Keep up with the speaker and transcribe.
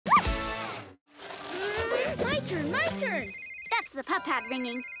my turn. That's the pup pad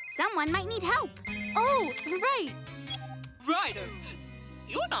ringing. Someone might need help. Oh, right. Ryder,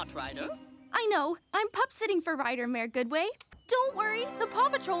 you're not Ryder. I know. I'm pup sitting for Ryder, Mayor Goodway. Don't worry, the Paw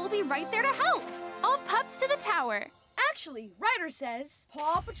Patrol will be right there to help. All pups to the tower. Actually, Ryder says,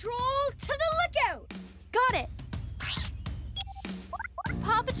 Paw Patrol to the lookout. Got it.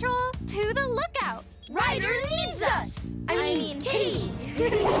 Paw Patrol to the lookout. Ryder needs us. I mean, Katie.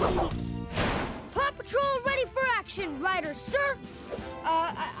 Paw Patrol ready for action, Ryder, sir.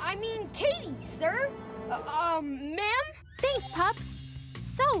 I mean, Katie, sir. Ma'am? Thanks, pups.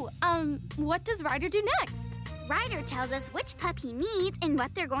 So, what does Ryder do next? Ryder tells us which pup he needs and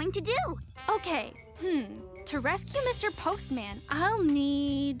what they're going to do. Okay, to rescue Mr. Postman, I'll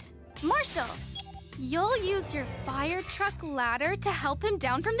need... Marshall, you'll use your fire truck ladder to help him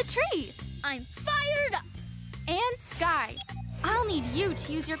down from the tree. I'm fired up. And Skye, I'll need you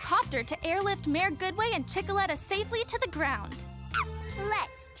to use your copter to airlift Mayor Goodway and Chickaletta safely to the ground.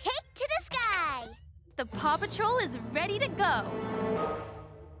 Let's take to the sky. The Paw Patrol is ready to go.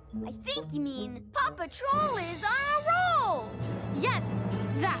 I think you mean Paw Patrol is on a roll. Yes,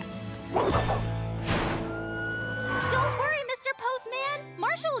 that. Don't worry, Mr. Postman.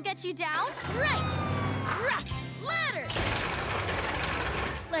 Marshall will get you down. Right. Rough ladder.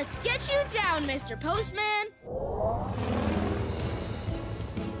 Let's get you down, Mr. Postman.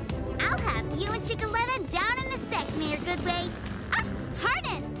 I'll have you and Chickaletta down in a sec, Mayor Goodway. Up,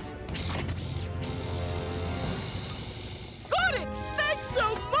 harness. Got it! Thanks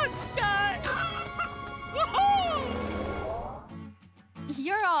so much, Skye! Woohoo!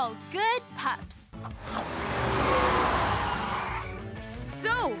 You're all good pups.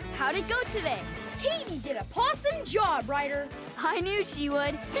 So, how'd it go today? Katie did a awesome job, Ryder. I knew she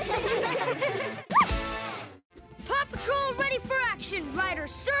would. Paw Patrol ready for action, Ryder,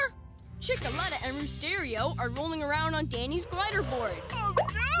 sir. Chickaletta and Roosterio are rolling around on Danny's glider board. Oh, no!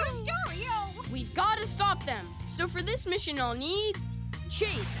 Roosterio! We've got to stop them. So for this mission, I'll need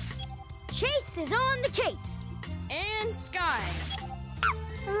Chase. Chase is on the case. And Skye.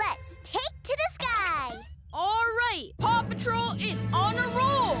 Let's take to the sky. All right, Paw Patrol is on a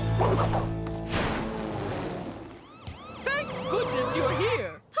roll. Thank goodness you're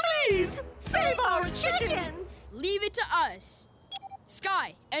here. Please, save our chickens. Leave it to us.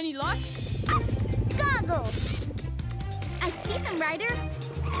 Skye, any luck? Goggles. I see them, Ryder.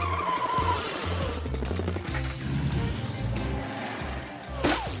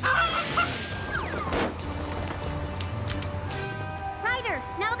 Ryder,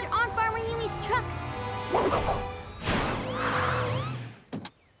 now they're on Farmer Yumi's truck.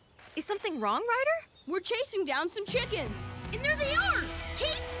 Is something wrong, Ryder? We're chasing down some chickens. And there they are.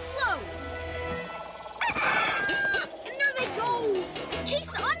 Case closed. And there they go.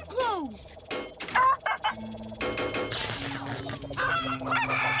 Case unclosed.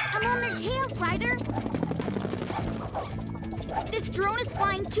 I'm on their tails, Ryder. This drone is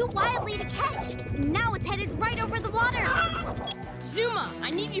flying too wildly to catch. Now it's headed right over the water. Zuma,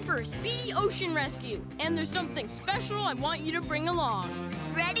 I need you for a speedy ocean rescue. And there's something special I want you to bring along.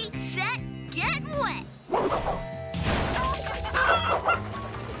 Ready, set, get wet.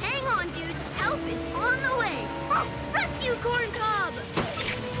 Hang on, dudes. Help is on the way. Oh, rescue corn cob.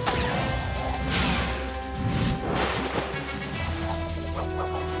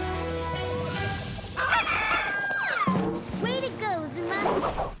 Way to go, Zuma.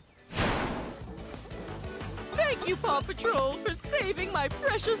 Thank you, Paw Patrol, for saving my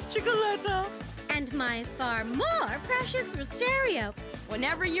precious Chickaletta. And my far more precious Roosterio.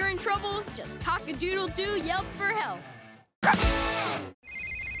 Whenever you're in trouble, just cock-a-doodle-doo yelp for help.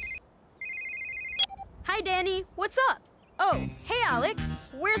 Hi, Danny. What's up? Oh, hey, Alex.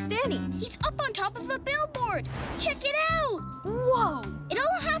 Where's Danny? He's up on top of a billboard. Check it out. Whoa. It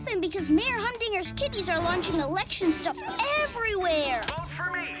all happened because Mayor Humdinger's kitties are launching election stuff everywhere. Vote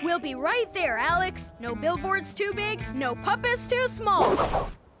for me. We'll be right there, Alex. No billboards too big, no puppets too small.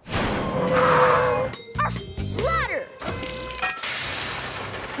 Ladder.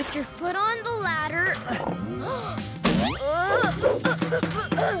 Put your foot on the ladder.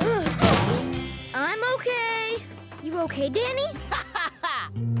 I'm okay. You okay, Danny?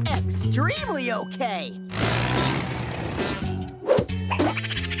 Extremely okay.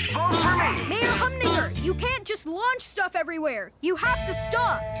 Vote for me. Mayor Humdinger, you can't just launch stuff everywhere. You have to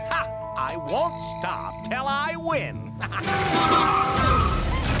stop. Ha! I won't stop till I win.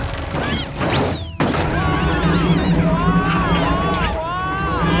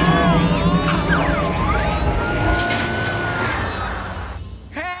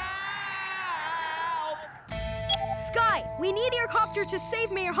 Skye, we need your copter to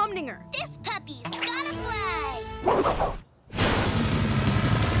save Mayor Humdinger. This puppy's gotta fly.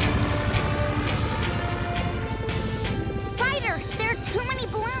 Ryder, there are too many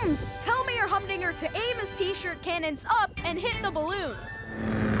balloons. Tell Mayor Humdinger to aim his t-shirt cannons up and hit the balloons.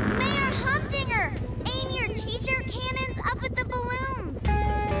 Mayor Humdinger, aim your t-shirt cannons up at the balloons.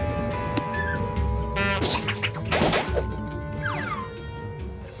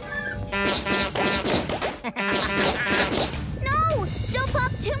 No! Don't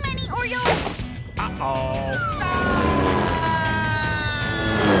pop too many or you'll... Uh-oh.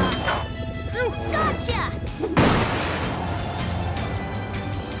 Gotcha!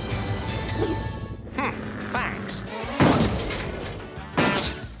 Thanks.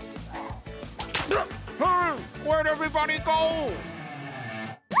 Where'd everybody go?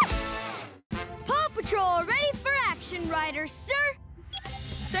 Paw Patrol ready for action, Ryder, sir.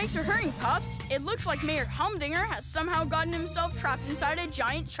 Thanks for hurrying, Pups. It looks like Mayor Humdinger has somehow gotten himself trapped inside a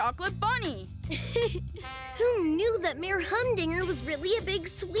giant chocolate bunny. Who knew that Mayor Humdinger was really a big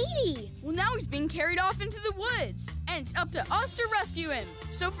sweetie? Well, now he's being carried off into the woods, and it's up to us to rescue him.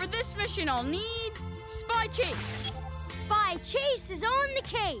 So for this mission, I'll need Spy Chase Spy Chase is on the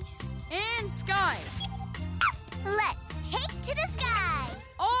case. and Skye. Let's take to the sky.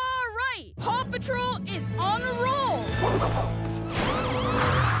 All right, Paw Patrol is on a roll.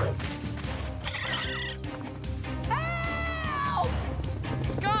 Help!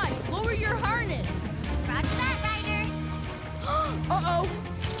 Skye, lower your harness. Roger that, Ryder. Uh-oh.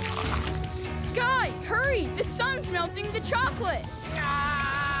 Skye, hurry! The sun's melting the chocolate.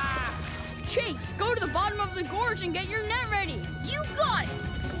 Chase, go to the bottom of the gorge and get your net ready. You got it!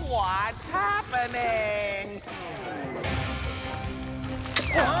 What's happening?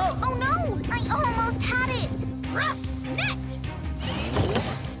 Oh no! I almost had it! Rough net!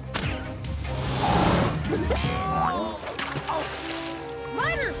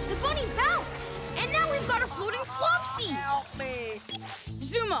 Ryder, the bunny bounced. And now we've got a floating flopsy. Help me.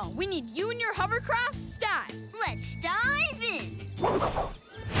 Zuma, we need you and your hovercraft stat. Let's dive in.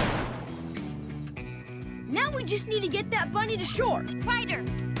 Now we just need to get that bunny to shore. Ryder,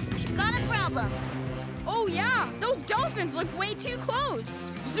 we've got a problem. Oh yeah, those dolphins look way too close.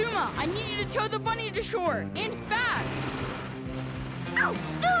 Zuma, I need you to tow the bunny to shore, and fast. Ow!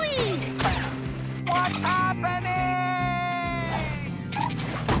 Ooey! What's happening?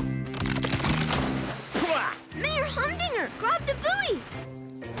 Mayor Humdinger, grab the buoy.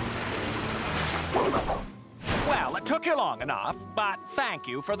 Well, it took you long enough, but thank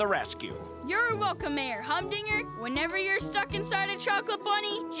you for the rescue. You're welcome, Mayor Humdinger. Whenever you're stuck inside a chocolate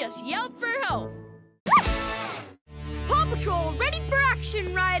bunny, just yelp for help. Paw Patrol ready for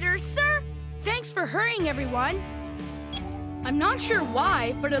action, Ryder, sir. Thanks for hurrying, everyone. I'm not sure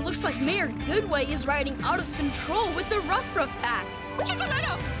why, but it looks like Mayor Goodway is riding out of control with the Ruff Pack.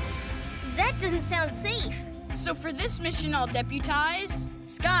 That doesn't sound safe. So for this mission, I'll deputize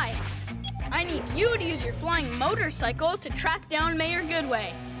Skye. I need you to use your flying motorcycle to track down Mayor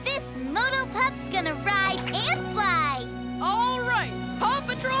Goodway. This Moto Pup's gonna ride and fly. All right, Paw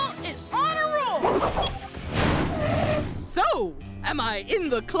Patrol is on a roll. So, am I in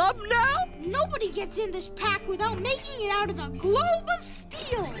the club now? Nobody gets in this pack without making it out of the globe of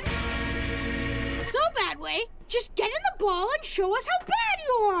steel. So, Badway, just get in the ball and show us how bad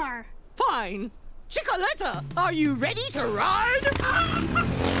you are. Fine. Chickaletta, are you ready to ride?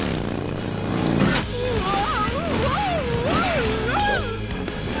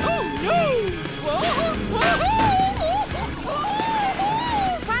 Oh no!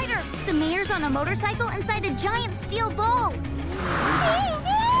 Ryder, the mayor's on a motorcycle inside a giant steel ball.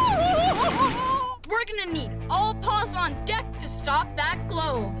 We're gonna need all paws on deck to stop that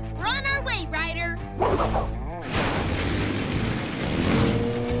globe. We're on our way, Ryder.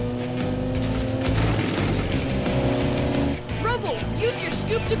 Rubble, use your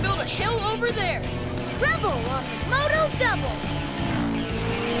scoop to build a hill over there. Rebel on the Moto Double.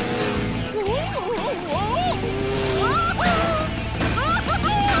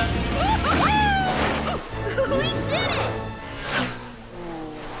 We did it!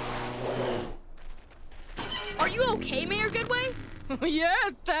 Are you okay, Mayor Goodway?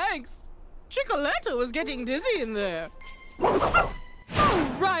 Yes, thanks. Chickaletta was getting dizzy in there.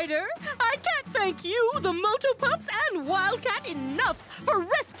 Oh, Ryder, I can't thank you, the Moto Pups, and Wildcat enough for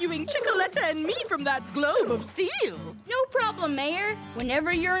rescuing Chickaletta and me from that globe of steel. No problem, Mayor.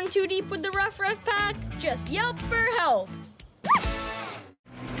 Whenever you're in too deep with the Ruff Pack, just yelp for help.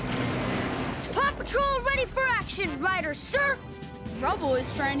 Paw Patrol ready for action, Ryder, sir. Rubble is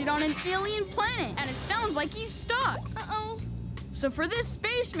stranded on an alien planet, and it sounds like he's stuck. Uh-oh. So for this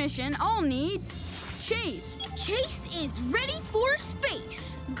space mission, I'll need Chase. Chase is ready for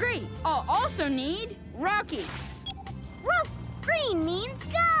space. Great. I'll also need Rocky. Woof! Green means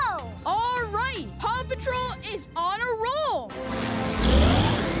go! All right, PAW Patrol is on a roll.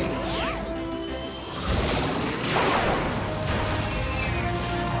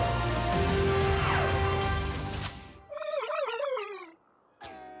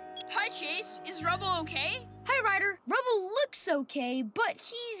 Hi, Chase. Is Rubble okay? Hi, Ryder. Rubble looks okay, but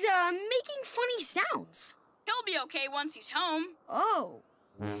he's making funny sounds. He'll be okay once he's home. Oh.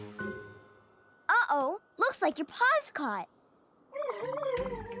 Uh-oh, looks like your paw's caught.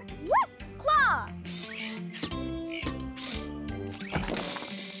 Woof! Claw!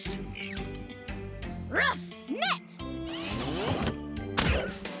 Rough! Net!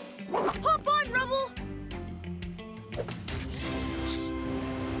 Hop on, Rubble!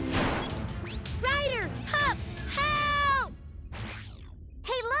 Ryder! Pups! Help!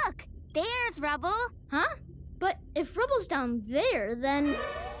 Hey, look! There's Rubble. Huh? But if Rubble's down there, then...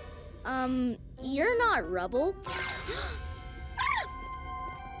 you're not Rubble.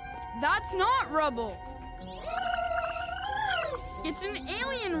 That's not Rubble. It's an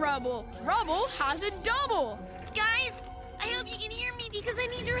alien Rubble. Rubble has a double. Guys, I hope you can hear me because I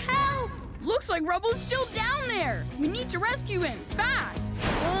need your help. Looks like Rubble's still down there. We need to rescue him, fast.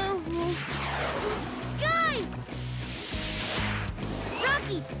 Skye!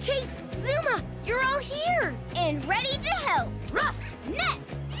 Rocky, Chase, Zuma, you're all here. And ready to help. Rough, Net.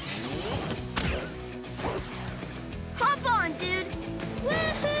 Hop on, dude.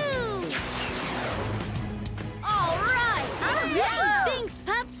 Woohoo! All right. Yay! Thanks,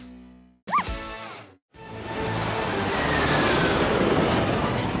 pups.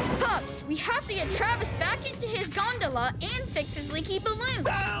 Pups, we have to get Travis back into his gondola and fix his leaky balloon.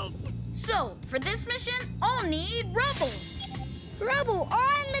 Help! So, for this mission, I'll need Rubble Rubble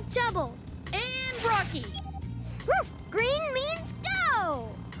on the double. and Rocky. Woof! Green means go.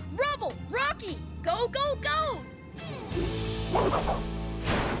 Rubble, Rocky, go, go, go!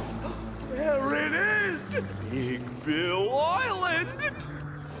 There it is! Big Bill Island!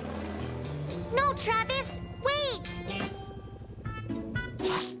 No, Travis, wait.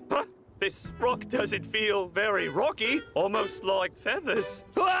 Huh? This rock doesn't feel very rocky, almost like feathers.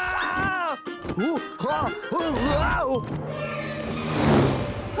 Ah!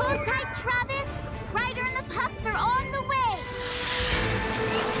 Hold tight, Travis. Ryder and the pups are on the way.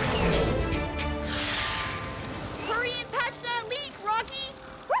 Hurry and patch that leak, Rocky!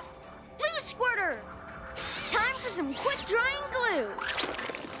 Woof! Glue squirter. Time for some quick-drying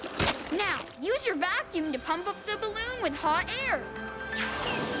glue. Now, use your vacuum to pump up the balloon with hot air.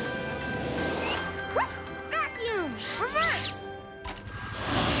 Woof! Vacuum. Reverse.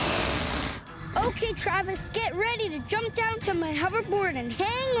 Okay, Travis, get ready to jump down to my hoverboard and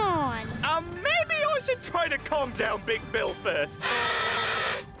hang on. Maybe I should try to calm down Big Bill first.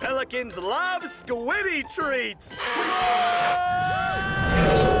 Pelicans love squiddy treats.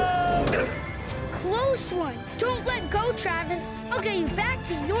 Close one. Don't let go, Travis. I'll get you back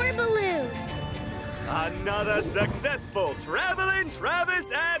to your balloon. Another successful traveling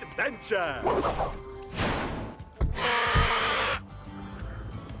Travis adventure.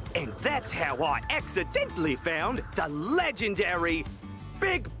 And that's how I accidentally found the legendary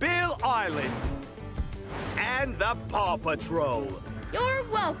Big Bill Island and the PAW Patrol. You're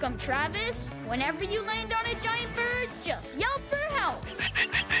welcome, Travis. Whenever you land on a giant bird, just yell for help.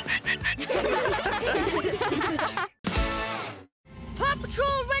 PAW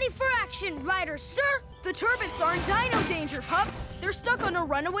Patrol ready for action, Ryder, sir. The turbines are in dino danger, pups. They're stuck on a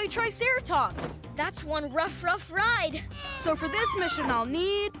runaway Triceratops. That's one rough ride. So for this mission, I'll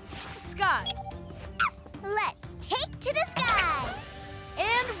need Skye Let's take to the sky.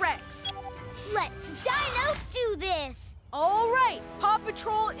 and Rex. Let's Dino do this. All right, PAW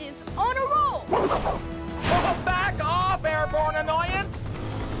Patrol is on a roll. Back off, airborne annoyance!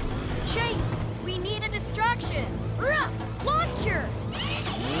 Chase, we need a distraction. Rough launcher.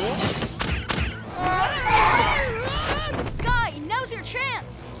 Skye, now's your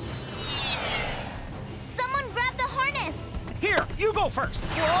chance. Someone grab the harness. Here, you go first.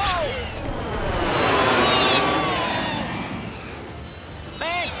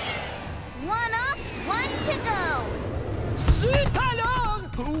 Thanks! One up, one to go. Zut alors!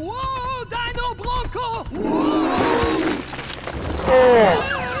 Whoa, Dino Bronco!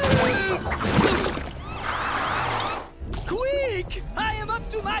 Quick! I am up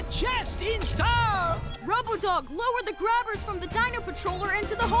to my chest in tar! Robo-Dog, lower the grabbers from the Dino Patroller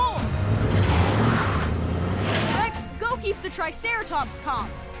into the hole! Rex, go keep the Triceratops calm.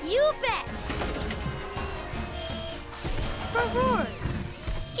 You bet.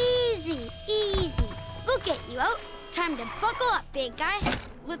 Easy, easy. We'll get you out. Time to buckle up, big guy.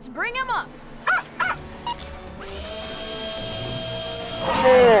 Let's bring him up.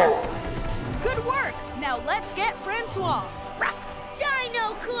 Good work. Now let's get Francois.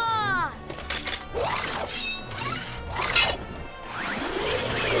 Dino Claw!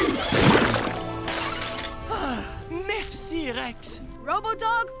 Merci, Rex.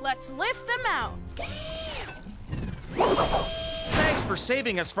 Robodog, let's lift them out. Thanks for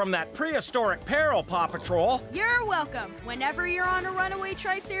saving us from that prehistoric peril, PAW Patrol. You're welcome. Whenever you're on a runaway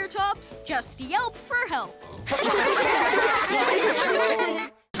Triceratops, just yelp for help.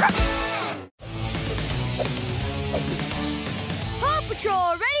 Paw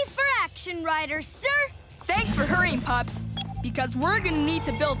Patrol ready for action, Ryder, sir. Thanks for hurrying, pups, because we're gonna need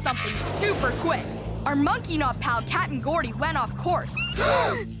to build something super quick. Our monkey knot pal, Captain Gordy, went off course.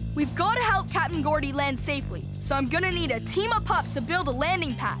 We've got to help Captain Gordy land safely, so I'm gonna need a team of pups to build a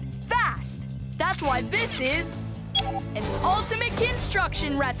landing pad, fast. That's why this is an ultimate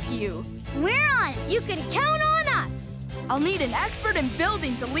construction rescue. We're on it. You can count on us. I'll need an expert in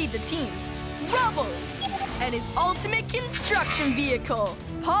building to lead the team. Rubble and his ultimate construction vehicle.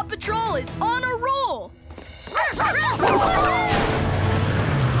 Paw Patrol is on a roll.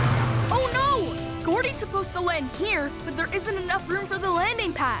 Oh no! Gordy's supposed to land here, but there isn't enough room for the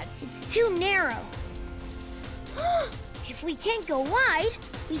landing pad. It's too narrow. If we can't go wide,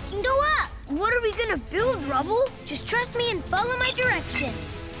 we can go up. What are we gonna build, Rubble? Just trust me and follow my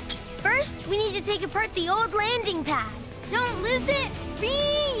directions. First, we need to take apart the old landing pad. Don't lose it,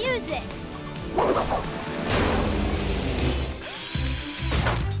 reuse it.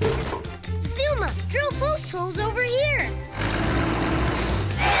 Zuma, drill post holes over here.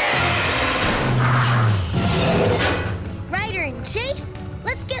 Ryder and Chase,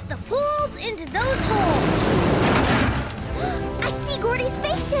 let's get the poles into those holes. I see Gordy's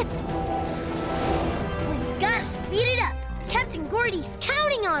spaceship. We've got to speed it up. Captain Gordy's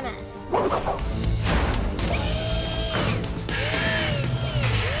counting on us.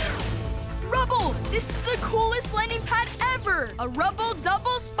 Rubble! This is the coolest landing pad ever! A Rubble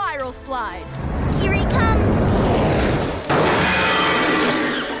double spiral slide. Here he comes.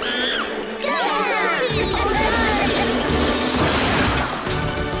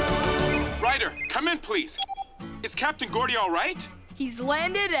 Ryder, come in, please. Is Captain Gordy all right? He's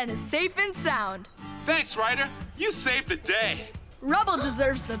landed and is safe and sound. Thanks, Ryder. You saved the day. Rubble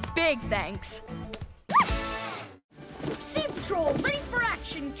deserves the big thanks. Sea Patrol, ready for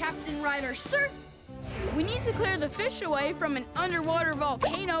action, Captain Ryder, sir. We need to clear the fish away from an underwater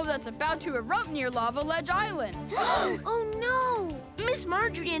volcano that's about to erupt near Lava Ledge Island. Oh no! Miss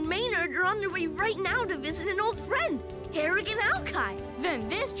Marjorie and Maynard are on their way right now to visit an old friend, Harrigan Alki. Then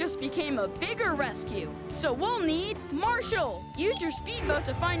this just became a bigger rescue. So we'll need Marshall. Use your speedboat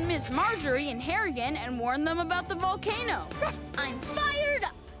to find Miss Marjorie and Harrigan and warn them about the volcano. I'm fired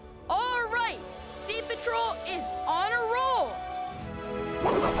up. All right, Sea Patrol is on a roll.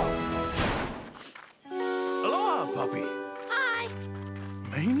 Aloha, puppy. Hi.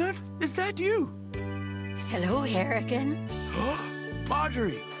 Maynard, is that you? Hello, Harrigan.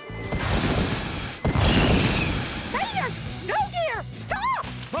 Marjorie. Maynard! No, dear! Stop!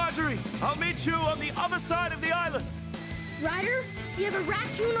 Marjorie, I'll meet you on the other side of the island. Ryder, we have a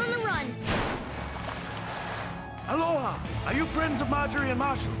raccoon on the run. Aloha. Are you friends of Marjorie and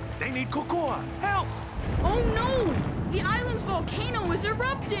Marshall? They need cocoa. Help! Oh no! The island's volcano is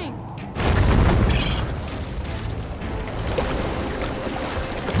erupting!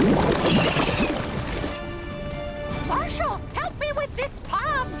 Marshall, help me with this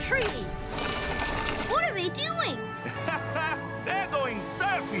palm tree! What are they doing? They're going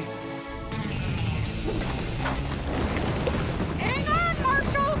surfing. Hang on,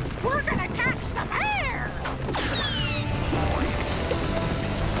 Marshall! We're gonna catch some air!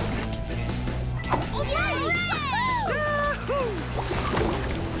 Oh, yeah!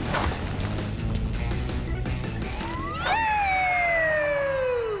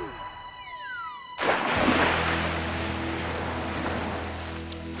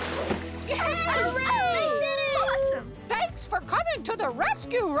 To the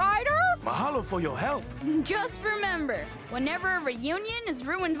rescue, Ryder! Mahalo for your help. Just remember, whenever a reunion is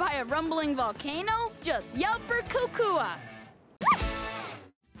ruined by a rumbling volcano, just yelp for Kukua.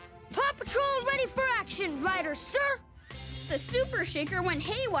 Paw Patrol ready for action, Ryder, sir. The super shaker went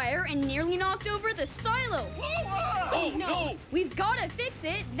haywire and nearly knocked over the silo. Oh, no! We've got to fix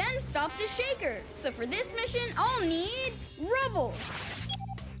it, then stop the shaker. So for this mission, I'll need Rubble.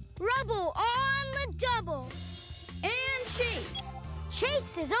 Rubble on the double. And Chase.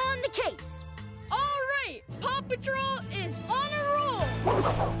 Chase is on the case. All right, Paw Patrol is on a roll.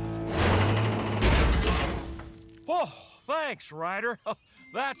 Oh, thanks, Ryder.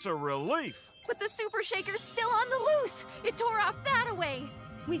 That's a relief. But the super shaker's still on the loose. It tore off that away.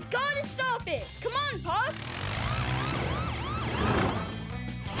 We've got to stop it. Come on, Pops.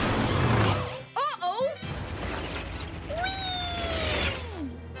 Uh-oh.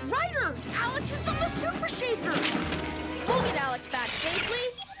 Whee! Ryder, Alex is on the super shaker. We'll get Alex back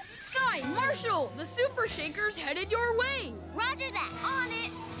safely. Skye, Marshall, the super shaker's headed your way. Roger that. On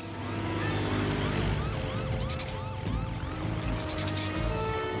it.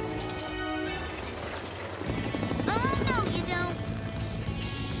 Oh, no, you don't.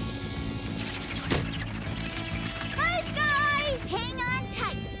 Hi, Skye! Hang on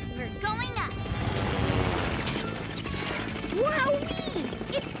tight. We're going up. Wowee!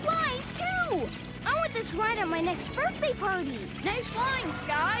 It flies, too! I want this ride at my next birthday party. Nice flying,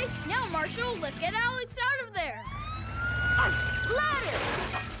 Skye. Now, Marshall, let's get Alex out of there. Ladder!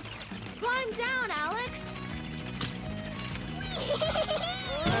 Climb down, Alex.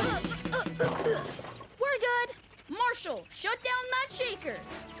 We're good. Marshall, shut down that shaker.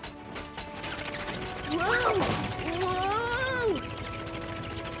 Whoa! Whoa!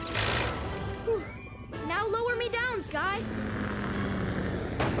 Now lower me down, Skye.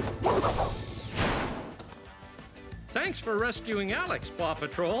 Thanks for rescuing Alex, PAW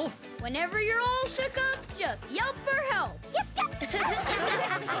Patrol. Whenever you're all shook up, just yelp for help. Yep.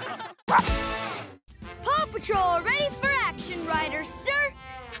 Paw Patrol, ready for action, Ryder, sir.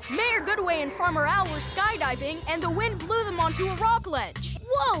 Mayor Goodway and Farmer Al were skydiving, and the wind blew them onto a rock ledge.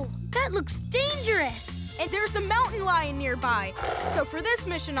 Whoa, that looks dangerous. And there's a mountain lion nearby. So for this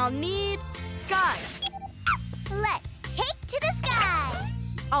mission, I'll need Skye. Let's take to the sky.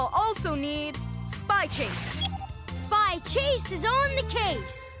 I'll also need Spy Chase. Spy Chase is on the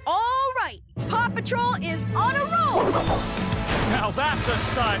case. All right, Paw Patrol is on a roll. Now that's a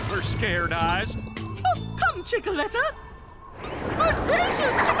sight for scared eyes. Oh, come, Chickaletta. Good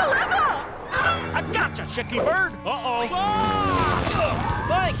gracious, Chickaletta! I gotcha, Chicky Bird. Uh-oh.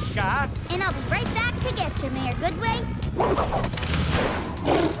 Thanks, Skye. And I'll be right back to get you, Mayor Goodway.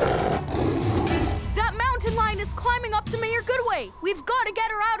 That mountain lion is climbing up to Mayor Goodway. We've got to get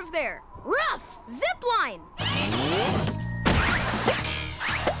her out of there. Ruff, zipline.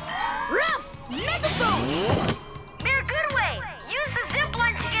 Ruff, megaphone. Mayor Goodway, use the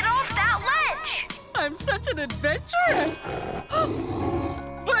zipline to get off that ledge. I'm such an adventurous.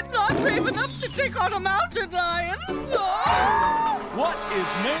 But not brave enough to take on a mountain lion. What is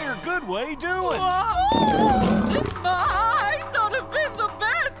Mayor Goodway doing? This might not have been the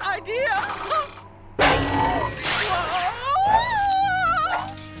best idea.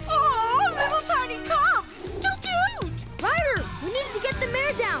 Oh, little tiny cubs. Too cute. Ryder, we need to get the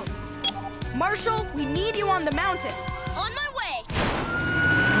mare down. Marshall, we need you on the mountain. On my way.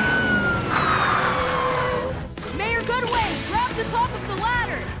 Mayor Goodway, grab the top of the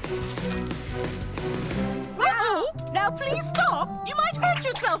ladder. Uh-oh. Now please stop. You might hurt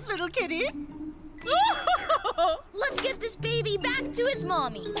yourself, little kitty. Let's get this baby back to his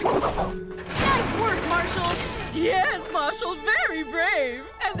mommy. Nice work, Marshall. Yes, Marshall, very brave.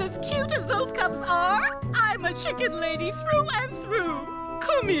 And as cute as those cubs are, I'm a chicken lady through and through.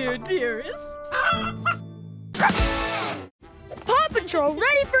 Come here, dearest. Paw Patrol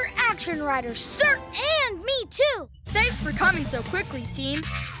ready for action, Ryder, sir, and me too. Thanks for coming so quickly, team.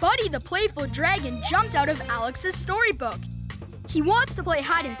 Buddy the Playful Dragon jumped out of Alex's storybook. He wants to play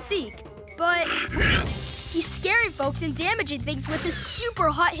hide and seek, but he's scaring folks and damaging things with his super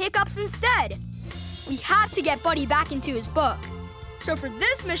hot hiccups instead. We have to get Buddy back into his book. So for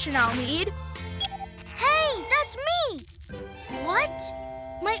this mission, I'll need... Hey, that's me. What?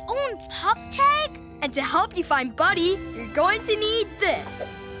 My own pup tag? And to help you find Buddy, you're going to need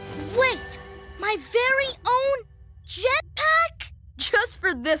this. Wait, my very own jetpack? Just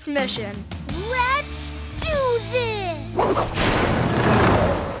for this mission. Let's do this!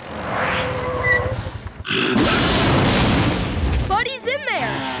 Buddy's in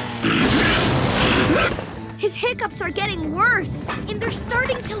there! His hiccups are getting worse, and they're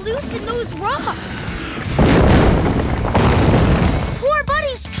starting to loosen those rocks. Poor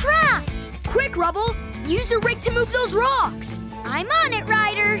Buddy's trapped. Quick, Rubble! Use your rig to move those rocks! I'm on it,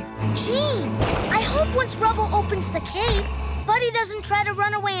 Ryder. Gee, I hope once Rubble opens the cave, Buddy doesn't try to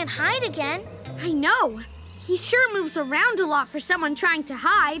run away and hide again. I know. He sure moves around a lot for someone trying to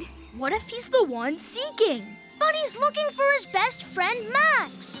hide. What if he's the one seeking? Buddy's looking for his best friend,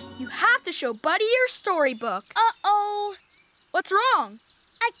 Max. You have to show Buddy your storybook. Uh-oh. What's wrong?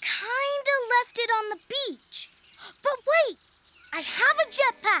 I kinda left it on the beach. But wait, I have a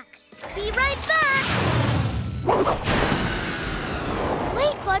jetpack. Be right back.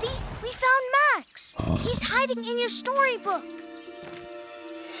 Wait, Buddy, we found found Max. He's hiding in your storybook.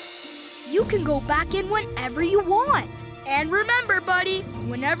 You can go back in whenever you want. And remember, buddy,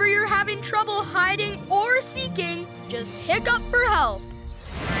 whenever you're having trouble hiding or seeking, just hiccup for help.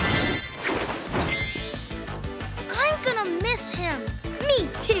 I'm gonna miss him. Me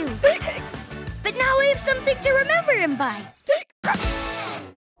too. But now we have something to remember him by.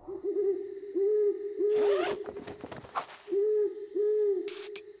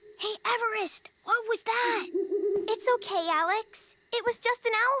 Psst. Hey, Everest, what was that? It's okay, Alex. It was just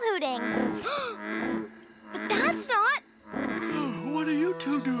an owl hooting. But that's not. What are you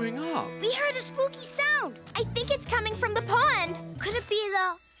two doing up? We heard a spooky sound. I think it's coming from the pond. Could it be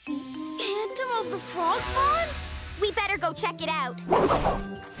the Phantom of the Frog Pond? We better go check it out.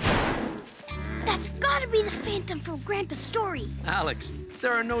 That's gotta be the Phantom from Grandpa's story. Alex,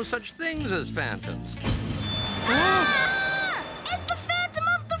 there are no such things as phantoms. Ah! It's the Phantom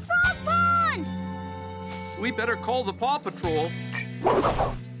of the Frog Pond! We better call the PAW Patrol.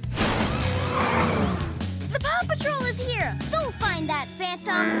 The PAW Patrol is here. They'll find that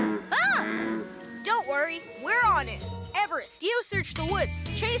Phantom. Ah! Don't worry, we're on it. Everest, you search the woods.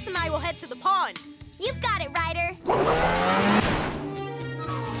 Chase and I will head to the pond. You've got it, Ryder.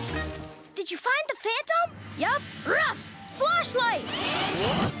 Did you find the Phantom? Yup. Rough. Flashlight.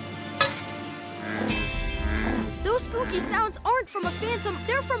 Those spooky sounds aren't from a phantom.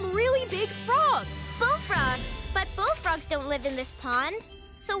 They're from really big frogs. Bullfrogs. But bullfrogs don't live in this pond.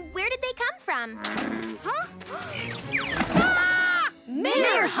 So where did they come from? Huh? Ah!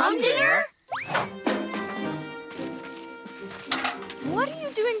 Mayor Humdinger? What are you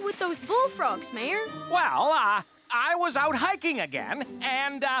doing with those bullfrogs, Mayor? Well, I was out hiking again,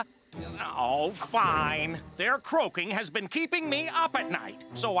 and, oh, fine. Their croaking has been keeping me up at night,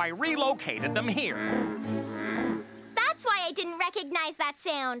 so I relocated them here. That's why I didn't recognize that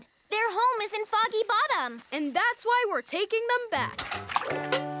sound. Their home is in Foggy Bottom. And that's why we're taking them back.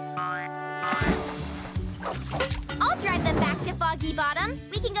 I'll drive them back to Foggy Bottom.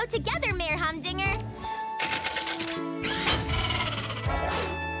 We can go together, Mayor Humdinger.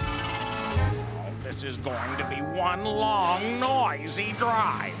 This is going to be one long, noisy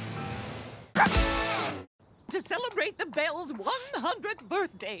drive. To celebrate the Belle's 100th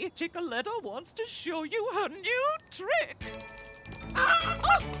birthday, Chickaletta wants to show you her new trick.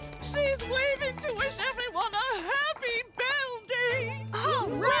 Oh, she's waving to wish everyone a happy Belle Day. Oh,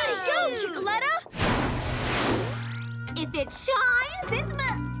 let's go, Chickaletta. If it shines, it's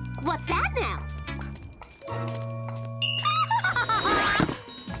What's that now?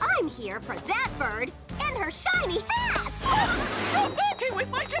 I'm here for that bird and her shiny hat. Go back with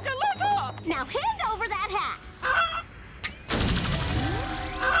my Chickaletta. Now hand over that hat.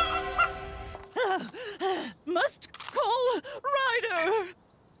 Must call Ryder.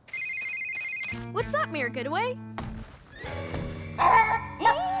 What's up, Mayor Goodaway?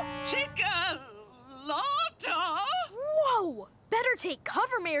 Chickaletta! Whoa! Better take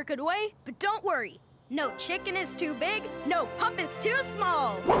cover, Mayor Goodaway. But don't worry. No chicken is too big, no pup is too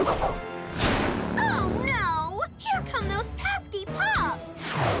small. Oh, no! Here come those pesky pups!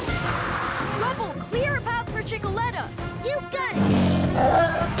 Rubble, clear a path for Chickaletta. You got it!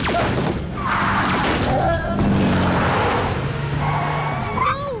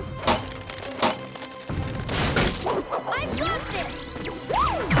 No! I've got this!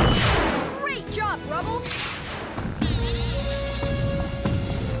 Great job, Rubble!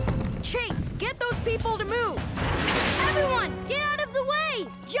 Chase, get those people to move! Everyone, get out of the way!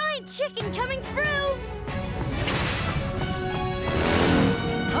 Giant chicken coming through!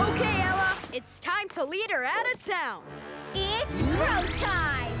 Okay, Ella, it's time to lead her out of town. It's crow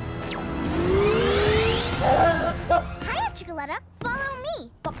time! Hiya, Chickaletta. Follow me.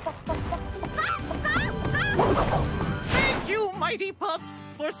 Thank you, mighty pups,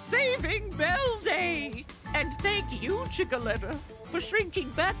 for saving Belle Day. And thank you, Chickaletta, for shrinking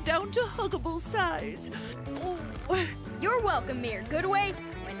back down to huggable size. Oh. You're welcome, Mayor Goodaway.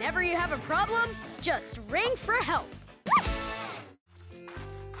 Whenever you have a problem, just ring for help.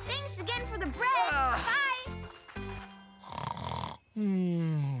 Thanks again for the bread. Bye.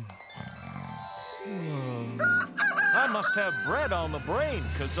 I must have bread on the brain,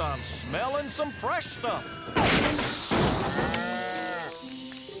 'cause I'm smelling some fresh stuff.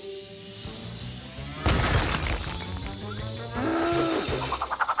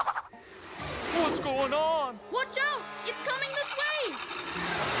 What's going on? Watch out! It's coming this way!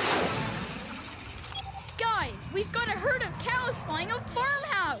 Skye, we've got a herd of cows flying a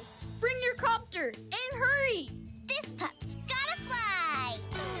farmhouse! Bring your copter, and hurry! This pup's gotta fly!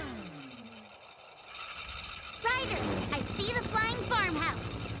 Ryder, I see the flying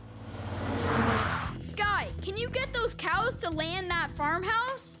farmhouse. land that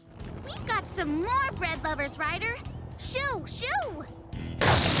farmhouse? We've got some more bread lovers, Ryder. Shoo, shoo!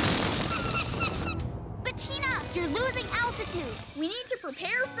 Bettina, you're losing altitude. We need to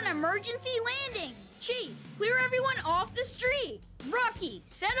prepare for an emergency landing. Chase, clear everyone off the street. Rocky,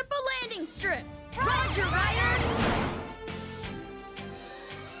 set up a landing strip. Roger, Ryder!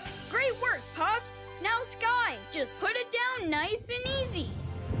 Great work, pups. Now, Skye, just put it down nice and easy.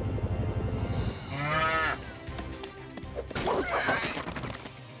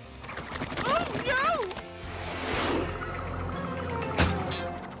 Oh, no!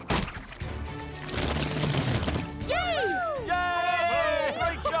 Yay!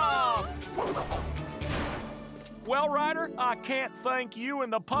 Great job! Well, Ryder, I can't thank you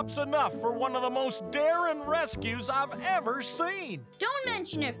and the pups enough for one of the most daring rescues I've ever seen. Don't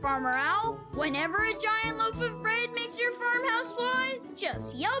mention it, Farmer Owl. Whenever a giant loaf of bread makes your farmhouse fly,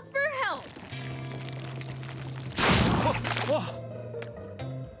 just yelp for help.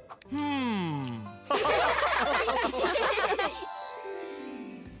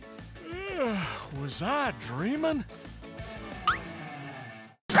 Was I dreaming?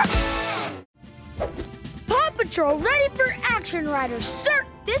 Paw Patrol ready for action, Ryder, sir!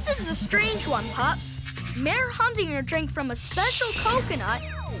 This is a strange one, pups. Mayor Hundinger drank from a special coconut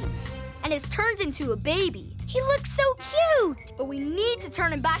and is turned into a baby. He looks so cute! But we need to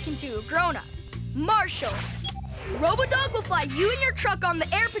turn him back into a grown-up. Marshall, Robodog will fly you and your truck on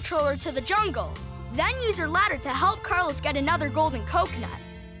the air patroller to the jungle. Then use your ladder to help Carlos get another golden coconut.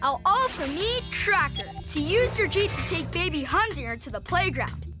 I'll also need Tracker to use your Jeep to take baby Hundinger to the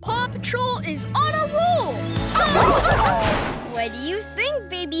playground. Paw Patrol is on a roll! What do you think,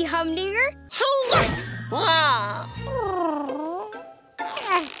 baby Humdinger? Meow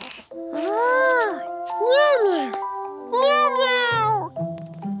meow! Meow meow!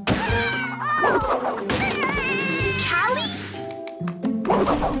 Callie?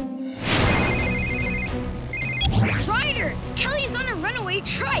 Ryder! Callie's on a runaway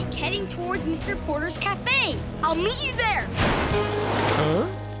trike heading towards Mr. Porter's cafe. I'll meet you there. Huh?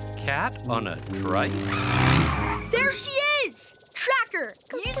 Cat on a trike? There she is! Tracker,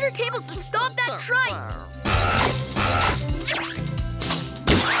 use your cables to stop that trike.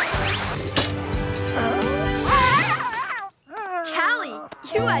 Callie,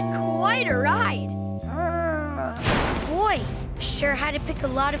 you had quite a ride. Boy, sure had to pick a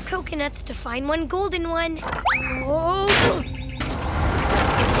lot of coconuts to find one golden one. Oh!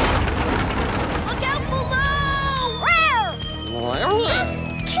 Look out below!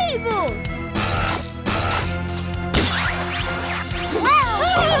 Cables!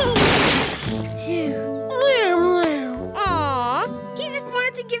 Aww, he just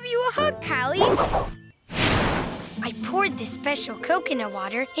wanted to give you a hug, Callie. I poured this special coconut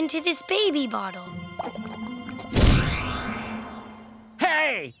water into this baby bottle.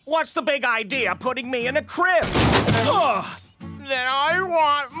 Hey, what's the big idea putting me in a crib? Ugh, then I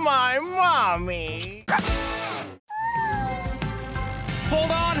want my mommy.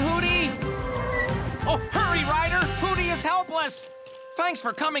 Hold on, Hootie. Oh, hurry, Ryder. Hootie is helpless. Thanks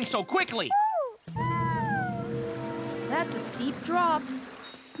for coming so quickly. That's a steep drop.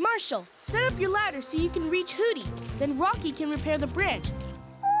 Marshall, set up your ladder so you can reach Hootie. Then Rocky can repair the branch.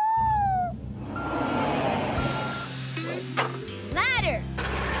 Ladder!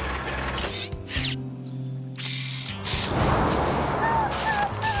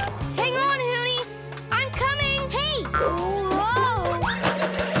 Hang on, Hootie! I'm coming! Hey! Whoa!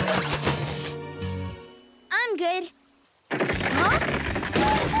 I'm good. Huh?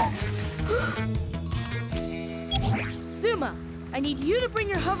 Zuma, I need you to bring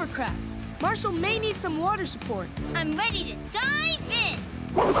your hovercraft. Marshall may need some water support. I'm ready to dive in!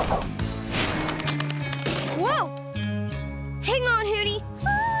 Whoa! Hang on, Hootie.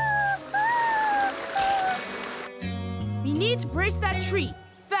 You need to brace that tree,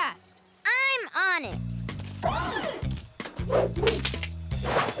 fast. I'm on it.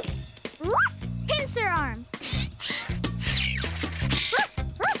 Pincer arm.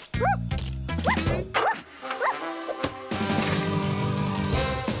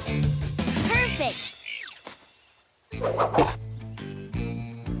 Perfect.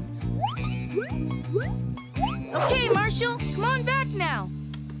 Okay, Marshall, come on back now.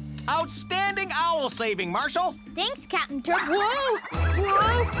 Outstanding owl saving, Marshall. Thanks, Captain Turtle. Whoa!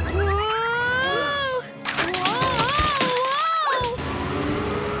 Whoa! Whoa!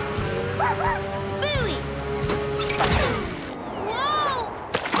 Whoa! Buoy! Whoa!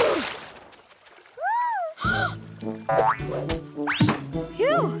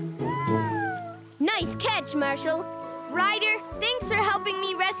 Phew! Nice catch, Marshall. Ryder, thanks for helping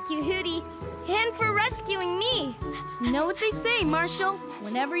me rescue Hootie. And for rescuing me. You know what they say, Marshall?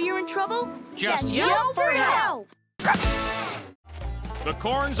 Whenever you're in trouble, Just yell for help! The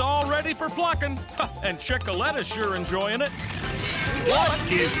corn's all ready for plucking, and Chicoletta's sure enjoying it. What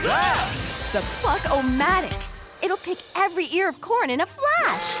is that? The Pluck-O-Matic. It'll pick every ear of corn in a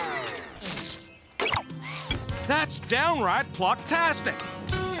flash. That's downright plucktastic.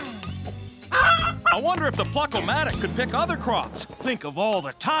 I wonder if the Pluck-O-Matic could pick other crops. Think of all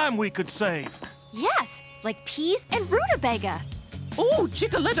the time we could save. Yes, like peas and rutabaga. Oh,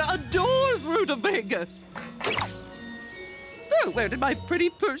 Chicoletta adores rutabaga. Oh, where did my pretty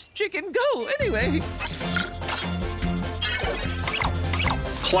pursed chicken go, anyway?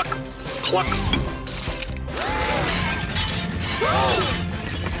 Pluck, pluck.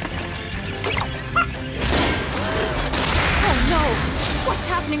 Oh no! What's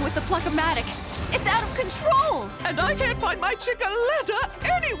happening with the Pluck-O-Matic? It's out of control! And I can't find my Chicoletta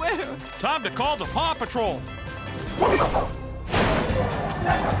anywhere! Time to call the PAW Patrol.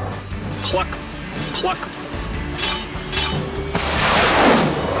 Pluck, pluck.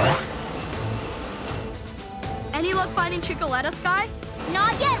 Any luck finding Chicoletta, Skye?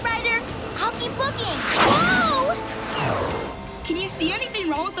 Not yet, Ryder. I'll keep looking. Whoa! Can you see anything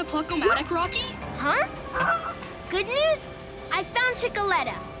wrong with the Pluck-O-Matic, Rocky? Huh? Good news, I found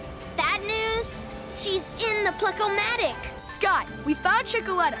Chicoletta. Bad news, she's in the Pluck-O-Matic. Skye, we found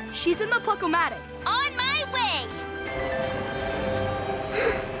Chicoletta. She's in the Pluck-O-Matic. On my way!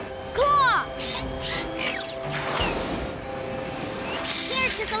 Claw! Here,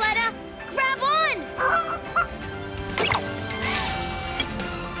 Chicoletta, grab on!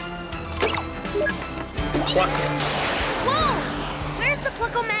 Pluck. Whoa! Where's the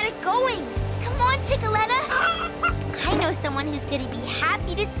Pluck-O-Matic going? Come on, Chicoletta. I know someone who's gonna be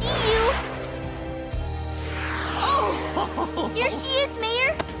happy to see you. Oh! Here she is,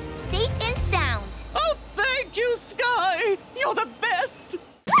 Mayor. Safe and sound. Oh, thank you, Skye. You're the best.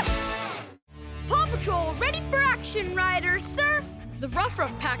 Paw Patrol, ready for action, Ryder, sir. The Rough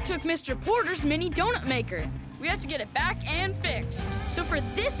Pack took Mr. Porter's mini donut maker. We have to get it back and fixed. So for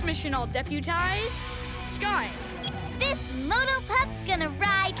this mission, I'll deputize Skye. This Moto Pup's gonna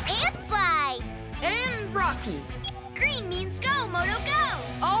ride and fly. And Rocky. Green means go, Moto, go.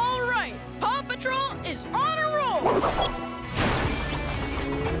 All right, Paw Patrol is on a roll.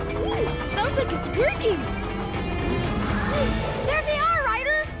 Ooh, sounds like it's working. There they are,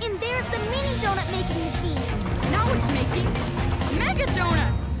 Ryder. And there's the mini donut making machine. Now it's making mega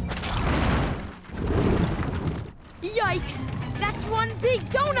donuts. Yikes! That's one big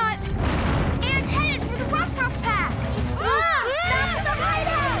donut. And it's headed for the Rough Pack. Back to the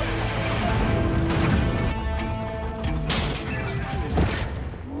hideout.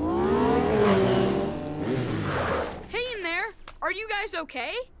 Hey in there, are you guys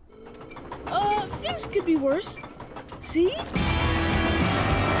okay? Things could be worse. See?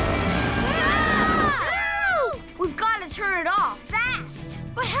 We've got to turn it off fast.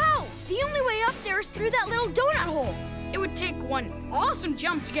 But how? The only way up there is through that little donut hole. It would take one awesome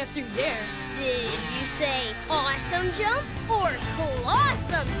jump to get through there. Did you say awesome jump or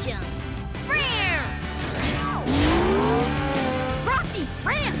colossum jump? Ram! Rocky,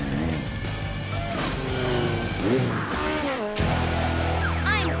 ram!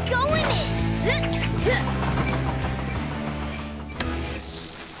 I'm going it!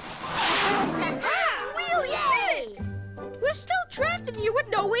 We're still trapped in here with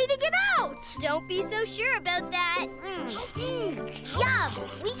no way to get out. Don't be so sure about that. Yum!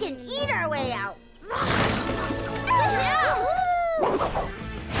 We can eat our way out.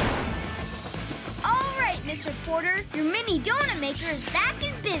 All right, Mr. Porter, your mini donut maker is back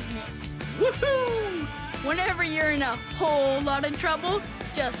in business. Woohoo! Whenever you're in a whole lot of trouble,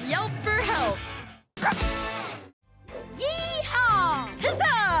 just yelp for help. Yeehaw!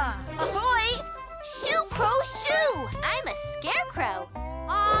 Huzzah! Ahoy! Shoo, crow, shoo! I'm a scarecrow.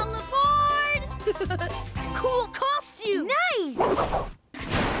 All aboard! Cool costume! Nice!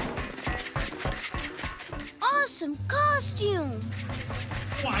 Awesome costume!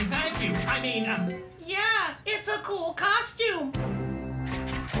 Why, thank you. I mean, yeah, it's a cool costume.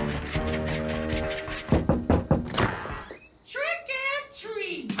 Trick and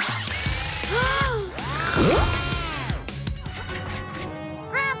treat.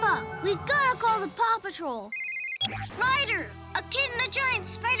 Grandpa, we gotta call the PAW Patrol. Ryder, a kid in a giant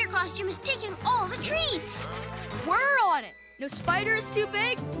spider costume is taking all the treats. We're on it. No spider is too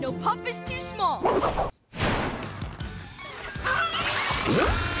big, no pup is too small.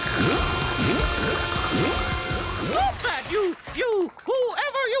 Stop that, you,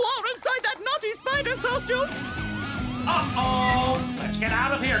 whoever you are inside that naughty spider costume! Uh-oh! Let's get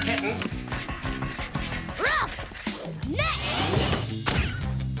out of here, kittens. Ruff! Next!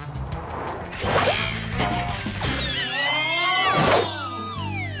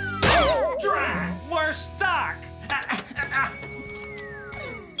 Drat! We're stuck!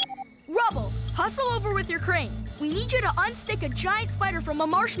 Rubble, hustle over with your crane. We need you to unstick a giant spider from a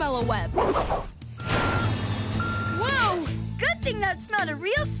marshmallow web. Whoa! Good thing that's not a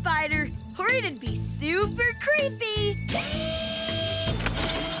real spider, or it'd be super creepy.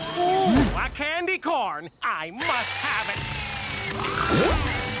 Ooh, a candy corn! I must have it!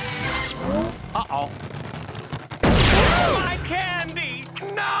 Uh-oh. My candy!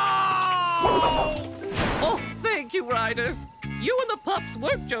 No! Oh, thank you, Ryder. You and the pups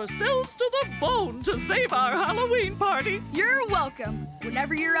worked yourselves to the bone to save our Halloween party. You're welcome.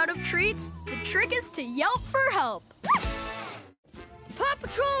 Whenever you're out of treats, the trick is to yelp for help. Paw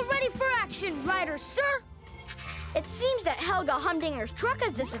Patrol ready for action, Ryder, sir. It seems that Helga Humdinger's truck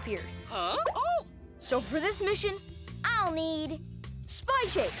has disappeared. Huh? Oh! So for this mission, I'll need Spy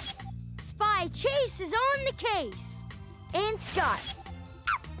Chase. Spy Chase is on the case. And Skye.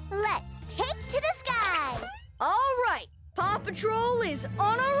 Let's take to the sky. All right, Paw Patrol is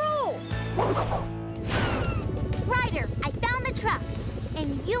on a roll. Ryder, I found the truck.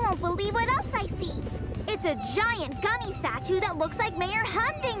 And you won't believe what else I see. It's a giant gummy statue that looks like Mayor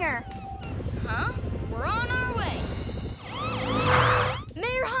Humdinger. Huh? We're on our way.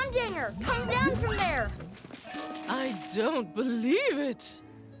 Mayor Humdinger, come down from there. I don't believe it.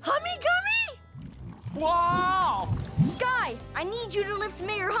 Hummy Gummy? Whoa! Skye, I need you to lift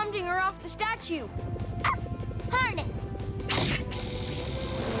Mayor Humdinger off the statue. Harness.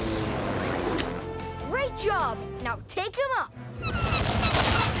 Great job. Now take him up.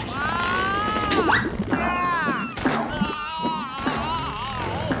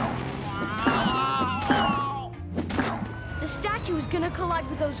 The statue is gonna collide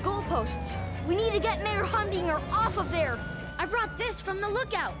with those goalposts. We need to get Mayor Humdinger off of there. I brought this from the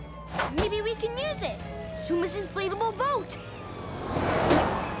lookout. Maybe we can use it. Suma's inflatable boat.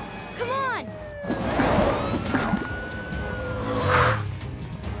 Come on.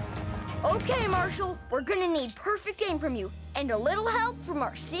 Okay, Marshall. We're gonna need perfect aim from you and a little help from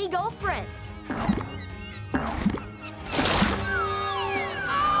our seagull friends.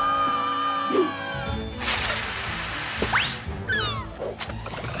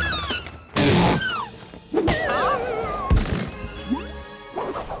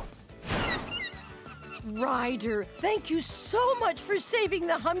 Ryder, thank you so much for saving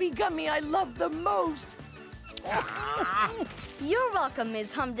the Hummy Gummy I love the most. You're welcome,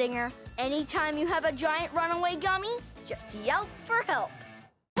 Ms. Humdinger. Anytime you have a giant runaway gummy, just yelp for help.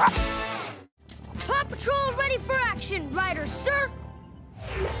 Paw Patrol ready for action, Ryder, sir.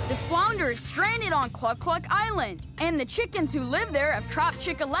 The flounder is stranded on Cluck Cluck Island, and the chickens who live there have trapped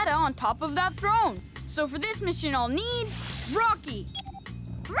Chickaletta on top of that throne. So for this mission, I'll need Rocky.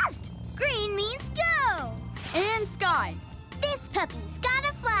 Ruff! Green means go. And Skye. This puppy's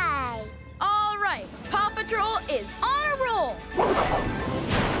gotta fly. All right, Paw Patrol is on a roll.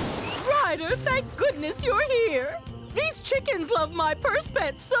 Ryder, thank goodness you're here. These chickens love my purse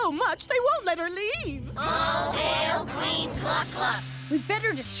pet so much they won't let her leave. All hail Queen Cluck Cluck. We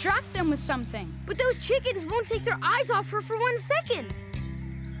better distract them with something. But those chickens won't take their eyes off her for 1 second.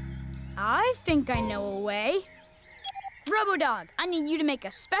 I think I know a way. Robo-Dog, I need you to make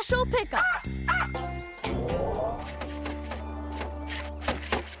a special pickup.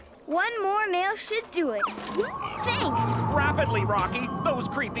 One more nail should do it. Thanks. Rapidly, Rocky. Those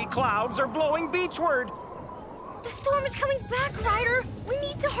creepy clouds are blowing beachward. The storm is coming back, Ryder. We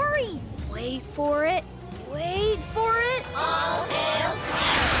need to hurry. Wait for it. Wait for it. All hail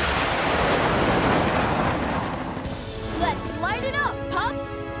Queen. Let's light it up,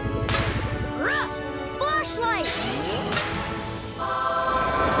 pups. Ruff! Flashlight!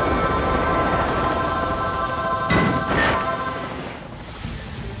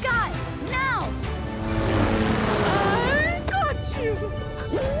 Skye, now! I got you!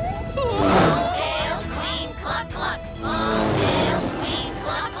 All hail Queen Cluck Cluck! All hail Queen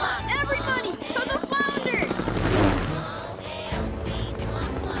Cluck Cluck! Everybody, to the flounder! All hail Queen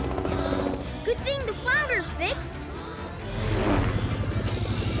Cluck Cluck! Good thing the flounder's fixed.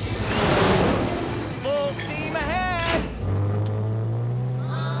 Full steam ahead!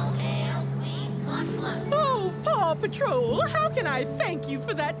 All hail Queen Cluck Cluck! Oh, Paw Patrol, how can I thank you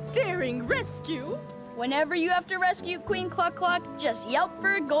for that daring rescue? Whenever you have to rescue Queen Cluck Cluck, just yelp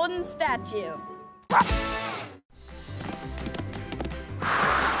for a golden statue.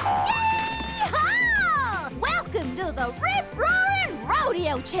 Yeehaw! Welcome to the Rip Roaring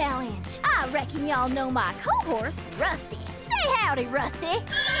Rodeo Challenge. I reckon y'all know my co-horse, Rusty. Say howdy, Rusty.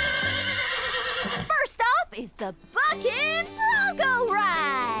 First off, is the Buckin' Bronco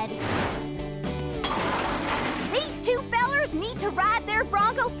Ride. These two fellers need to ride their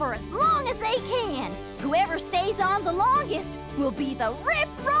Bronco for as long as they can. Whoever stays on the longest will be the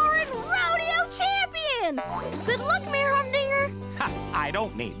rip-roaring rodeo champion. Good luck, Mayor Humdinger. I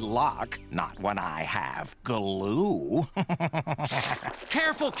don't need luck, not when I have glue.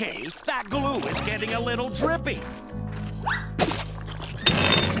 Careful, Kitty. That glue is getting a little drippy.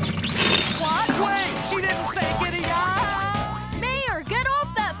 What? Wait, she didn't say giddy up. Mayor, get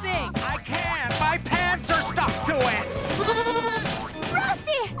off that thing. I can't. My pants are stuck to it.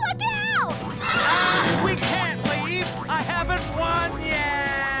 Rusty, look out! We can't leave. I haven't won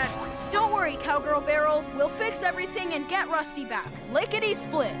yet. Don't worry, Cowgirl Barrel. We'll fix everything and get Rusty back.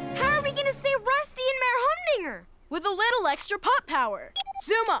 Lickety-split. How are we gonna save Rusty and Mayor Humdinger? With a little extra pup power.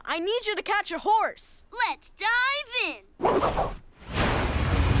 Zuma, I need you to catch a horse. Let's dive in.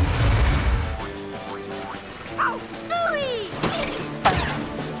 Oh, ooey!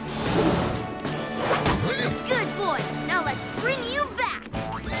 Good boy. Now let's bring you back.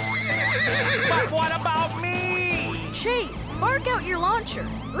 But what about me? Chase, spark out your launcher.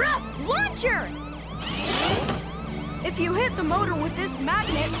 Rough launcher! If you hit the motor with this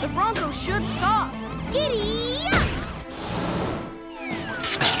magnet, the Bronco should stop. Giddy up!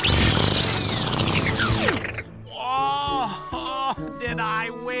 Oh, did I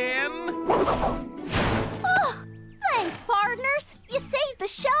win? Oh, thanks, partners. You saved the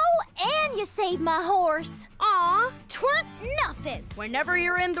show and you saved my horse. Aw, twerp nothing. Whenever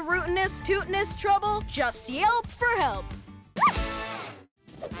you're in the rootinest, tootinest trouble, just yelp for help.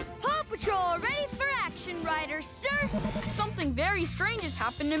 Paw Patrol, ready for action, Ryder, sir. Something very strange has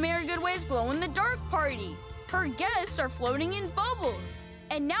happened to Mayor Goodway's glow-in-the-dark party. Her guests are floating in bubbles.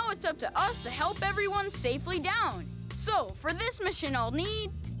 And now it's up to us to help everyone safely down. So, for this mission, I'll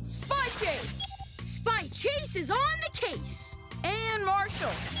need Spy Chase. Spy Chase is on the case. And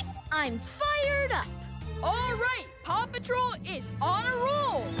Marshall. I'm fired up. All right, Paw Patrol is on a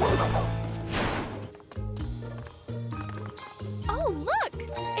roll. Oh, look!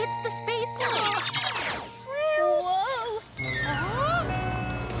 It's the space... Whoa!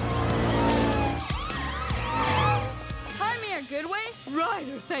 Hi, Mayor Goodway.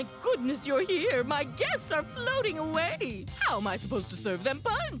 Ryder, thank goodness you're here. My guests are floating away. How am I supposed to serve them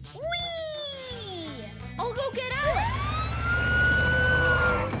punch? Whee! I'll go get Alex.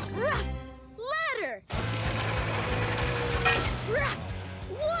 Rough ladder. Rough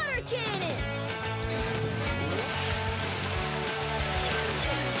water cannons.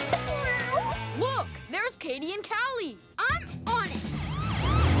 Look, there's Katie and Callie. I'm on it.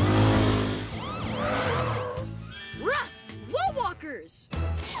 Rough wall walkers.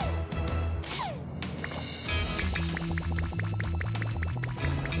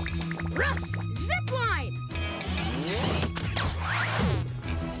 Rough zipline.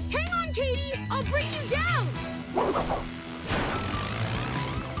 Hang on, Katie. I'll bring you down.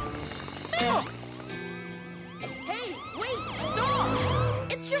 Hey, wait, stop!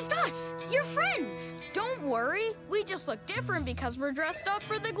 It's just us, your friends. Don't worry, we just look different because we're dressed up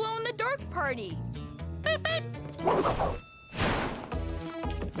for the glow-in-the-dark party. Beep, beep.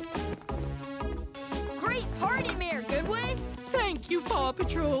 Great party, Mayor Goodway. Thank you, Paw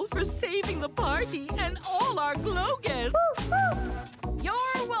Patrol, for saving the party and all our glow guests.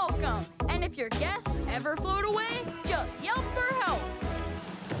 You're welcome. And if your guests ever float away, just yell for help.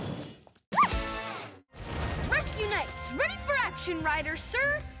 Rescue Knights, ready for action, Ryder,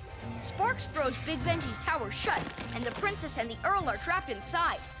 sir. Sparks froze Big Benji's tower shut, and the princess and the earl are trapped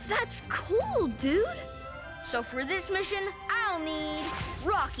inside. That's cool, dude. So for this mission, I'll need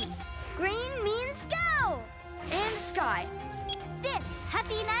Rocky. Green means go. And Skye. This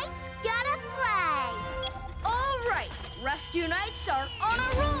happy knight's gotta fly. All right, Rescue Knights are on a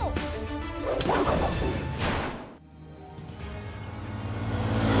roll.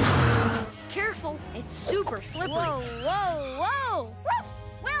 Careful, it's super slippery. Whoa, whoa, whoa! Woof!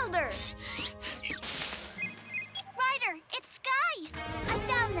 Welder! Ryder, it's Skye. I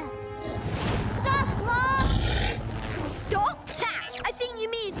found them. Stop, Mom! Stop? Ha! I think you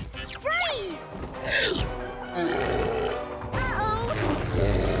mean freeze! Uh-oh.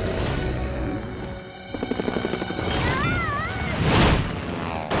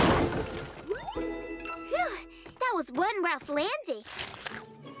 Phew, that was one rough landing.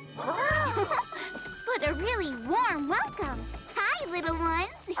 But a really warm welcome. Hi, little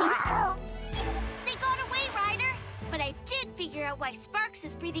ones. They got away, Ryder. But I did figure out why Sparks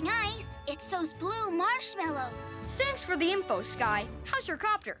is breathing ice. It's those blue marshmallows. Thanks for the info, Skye. How's your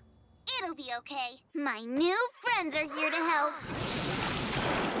copter? It'll be okay. My new friends are here to help.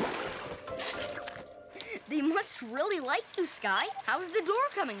 They must really like you, Skye. How's the door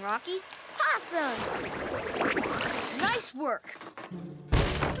coming, Rocky? Awesome! Nice work.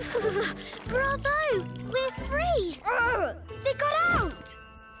 Bravo! We're free! They got out!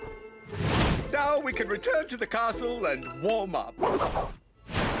 Now we can return to the castle and warm up.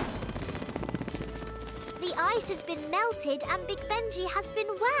 The ice has been melted and Big Benji has been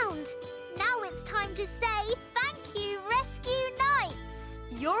wound. Now it's time to say thank you, Rescue Knights!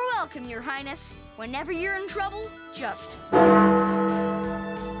 You're welcome, Your Highness. Whenever you're in trouble, just... for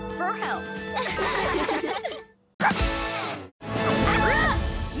help.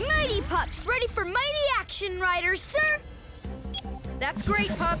 Mighty Pups, ready for mighty action, Ryder, sir! That's great,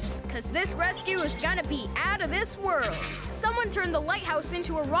 Pups, because this rescue is gonna be out of this world. Someone turned the lighthouse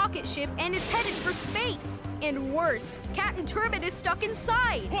into a rocket ship and it's headed for space. And worse, Captain Turbot is stuck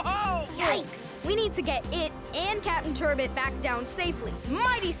inside. Whoa! Yikes! We need to get it and Captain Turbot back down safely.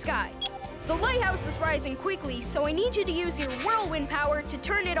 Mighty Skye! The lighthouse is rising quickly, so I need you to use your whirlwind power to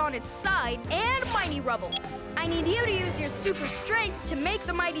turn it on its side, and Mighty Rubble. I need you to use your super strength to make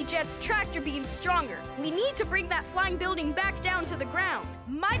the Mighty Jet's tractor beam stronger. We need to bring that flying building back down to the ground.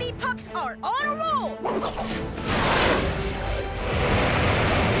 Mighty Pups are on a roll!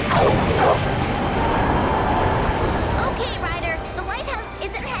 Okay, Ryder, the lighthouse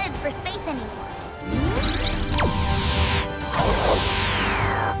isn't headed for space anymore.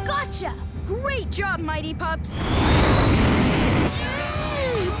 Gotcha! Great job, Mighty Pups! I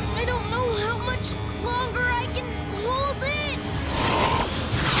don't know how much longer I can hold it!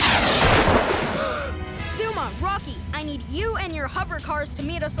 Zuma, Rocky, I need you and your hover cars to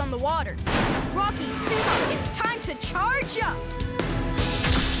meet us on the water. Rocky, Zuma, it's time to charge up!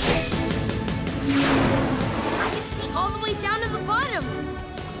 I can see all the way down to the bottom.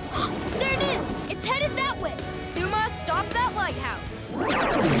 There it is! It's headed that way. Zuma, stop that lighthouse.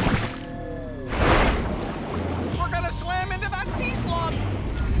 We're gonna slam into that sea slug!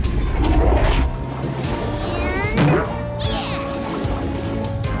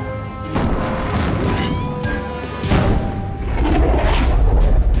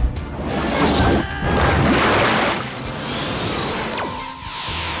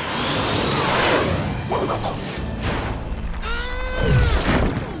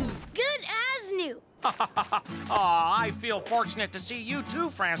 Good as new. I feel fortunate to see you too,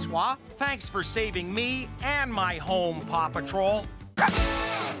 Francois. Thanks for saving me and my home, Paw Patrol.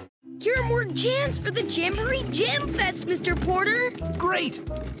 Here are more jams for the Jamboree Jam Fest, Mr. Porter. Great!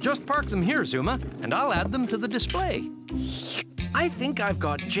 Just park them here, Zuma, and I'll add them to the display. I think I've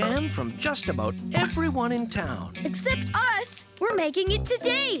got jam from just about everyone in town. Except us. We're making it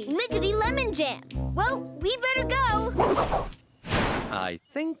today. Lickety lemon jam. Well, we'd better go. I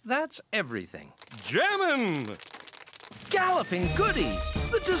think that's everything. Jammin'! Galloping goodies!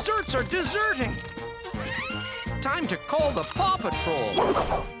 The desserts are deserting! Time to call the PAW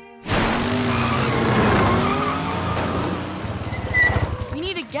Patrol! We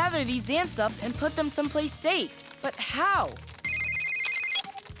need to gather these ants up and put them someplace safe. But how?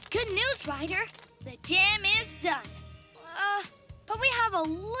 Good news, Ryder. The jam is done. But we have a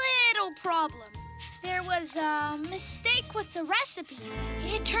little problem. There was a mistake with the recipe.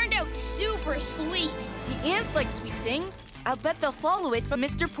 It turned out super sweet. The ants like sweet things. I'll bet they'll follow it from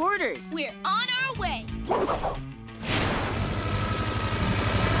Mr. Porter's. We're on our way.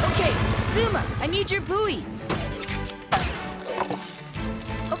 Okay, Zuma, I need your buoy.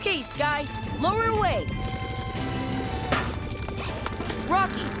 Okay, Skye, lower away.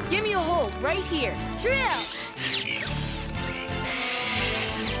 Rocky, give me a hold right here. Drill!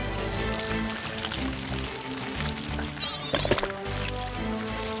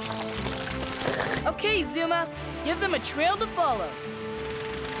 Okay, Zuma, give them a trail to follow.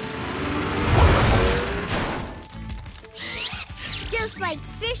 Just like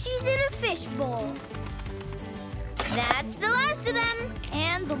fishies in a fishbowl. That's the last of them.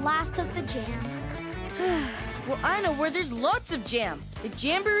 And the last of the jam. Well, I know where there's lots of jam. The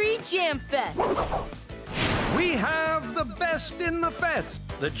Jamboree Jam Fest. We have the best in the fest.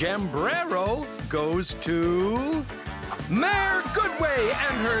 The Jambrero goes to Mayor Goodway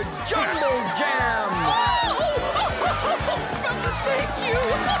and her Jumble Jam. Thank you.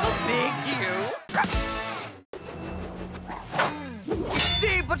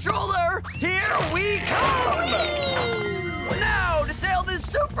 Sea Patroller, here we come! Now to sail this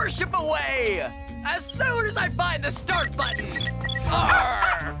super ship away! As soon as I find the start button!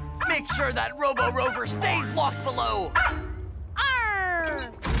 Arr! Make sure that Robo-Rover stays locked below!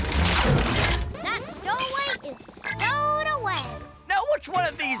 Arr! That stowaway is stowed away. Now which one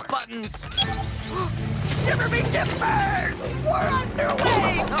of these buttons? Shiver me timbers! We're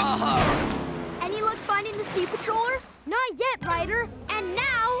underway! Any luck finding finding the Sea Patroller? Not yet, Ryder. And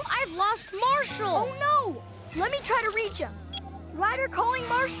now I've lost Marshall. Oh, no. Let me try to reach him. Ryder calling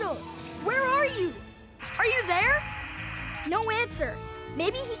Marshall. Where are you? Are you there? No answer.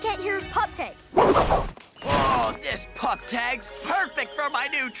 Maybe he can't hear his pup tag. Oh, this pup tag's perfect for my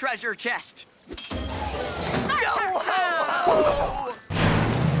new treasure chest. Yo-ho-ho!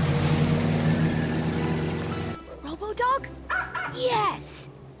 Robo-Dog? Yes!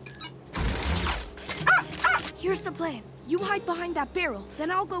 Here's the plan. You hide behind that barrel,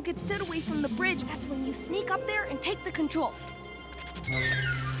 then I'll go get Sid away from the bridge. That's when you sneak up there and take the control.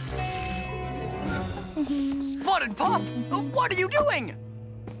 Spotted Pup! What are you doing?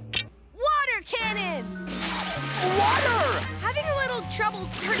 Water cannons! Water! Having a little trouble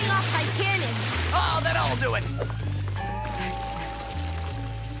turning off my cannons. Oh, then I'll do it.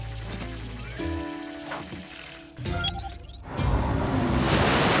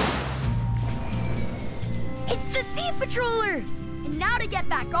 It's the Sea Patroller! And now to get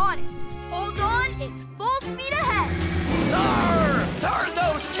back on it. Hold on, it's full speed ahead. Arr! Turn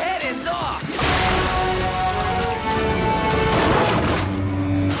those cannons off!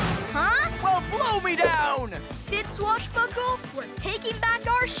 Huh? Well, blow me down! Sid Swashbuckle, we're taking back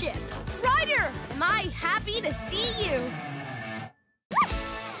our ship. Ryder, am I happy to see you?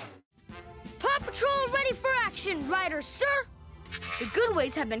 Paw Patrol ready for action, Ryder, sir. The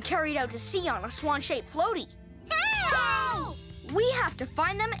Goodways have been carried out to sea on a swan-shaped floaty. Help! We have to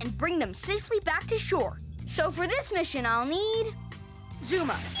find them and bring them safely back to shore. So for this mission, I'll need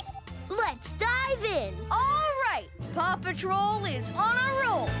Zuma. Let's dive in. All right, Paw Patrol is on a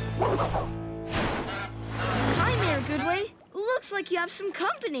roll. Hi, Mayor Goodway. Looks like you have some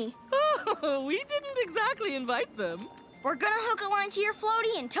company. Oh, we didn't exactly invite them. We're gonna hook a line to your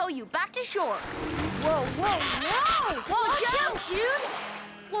floaty and tow you back to shore. Whoa, whoa, whoa! Watch out, dude!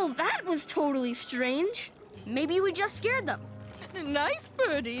 Well, that was totally strange. Maybe we just scared them. Nice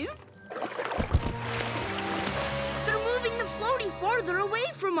birdies. They're moving the floaty farther away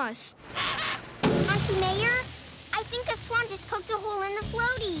from us. Auntie Mayor, I think a swan just poked a hole in the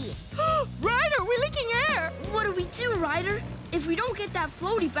floaty. Ryder, we're leaking air. What do we do, Ryder? If we don't get that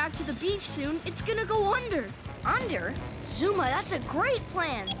floaty back to the beach soon, it's gonna go under. Under? Zuma, that's a great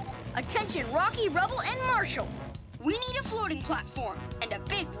plan. Attention, Rocky, Rubble, and Marshall. We need a floating platform and a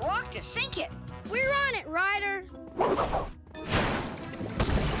big rock to sink it. We're on it, Ryder.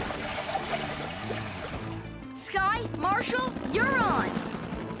 Skye, Marshall, you're on.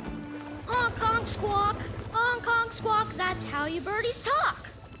 Honk, honk, squawk. Honk, honk, squawk. That's how you birdies talk.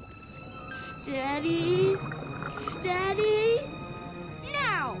 Steady. Steady.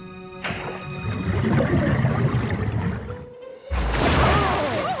 Now.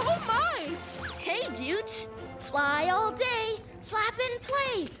 Oh, my. Hey, dudes. Fly all day. Flap and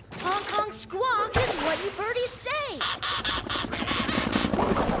play. Honk, honk, squawk is what you birdies say.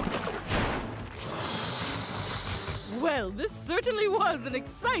 Well, this certainly was an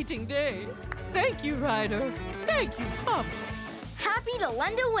exciting day. Thank you, Ryder. Thank you, Pups. Happy to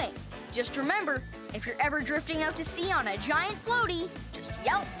lend a wing. Just remember, if you're ever drifting out to sea on a giant floaty, just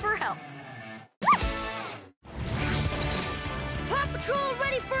yelp for help. Paw Patrol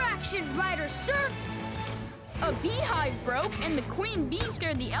ready for action, Ryder, sir. A beehive broke and the queen bee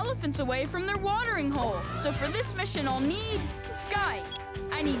scared the elephants away from their watering hole. So for this mission, I'll need Skye.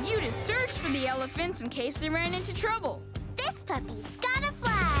 I need you to search for the elephants in case they ran into trouble. This puppy's gotta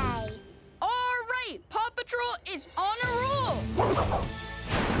fly. All right, Paw Patrol is on a roll.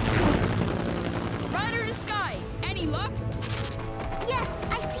 Ryder to Skye. Any luck? Yes,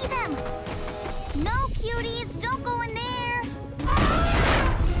 I see them. No, cuties, don't go in there.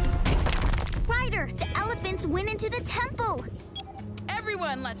 Ryder, the elephants went into the temple.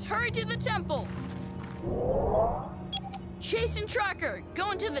 Everyone, let's hurry to the temple. Chase and Tracker,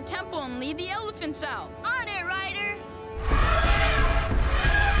 go into the temple and lead the elephants out. On it, Ryder.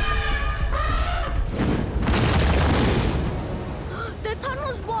 The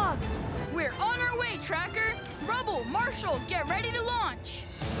tunnel's blocked. We're on our way, Tracker. Rubble, Marshall, get ready to launch.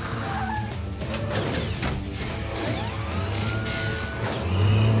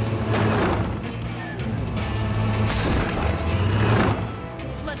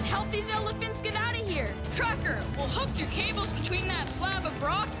 Let's help these elephants get out of here. Tracker, we'll hook your cables between that slab of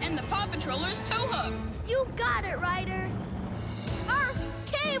rock and the Paw Patroller's tow hook. You got it, Ryder. Earth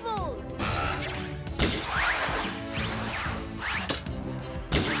cables.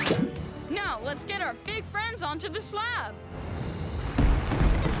 Now, let's get our big friends onto the slab.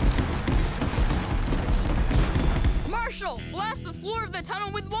 Marshall, blast the floor of the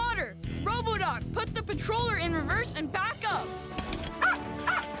tunnel with water. Robo-Dog, put the patroller in reverse and back up.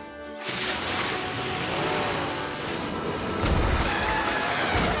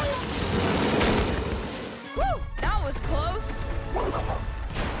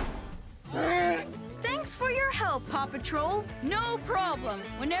 Paw Patrol. No problem.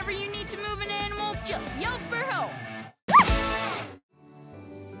 Whenever you need to move an animal, just yell for help.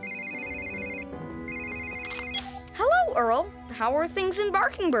 Hello, Earl. How are things in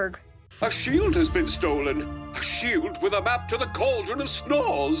Barkingburg? A shield has been stolen. A shield with a map to the Cauldron of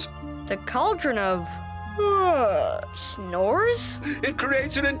Snores. The Cauldron of... snores? It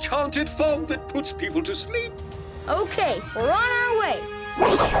creates an enchanted fog that puts people to sleep. Okay, we're on our way.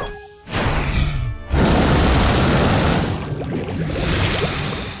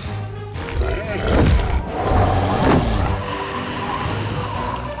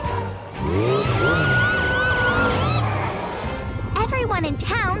 Everyone in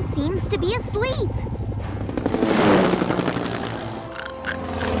town seems to be asleep.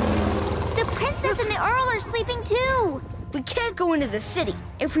 The princess and the Earl are sleeping too. We can't go into the city.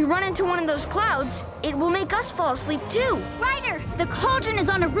 If we run into one of those clouds, it will make us fall asleep too. Ryder, the cauldron is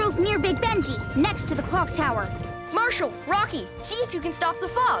on a roof near Big Benji, next to the clock tower. Marshall, Rocky, see if you can stop the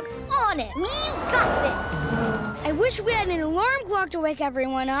fog. On it. We've got this. I wish we had an alarm clock to wake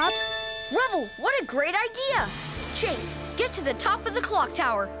everyone up. Rebel, what a great idea. Chase, get to the top of the clock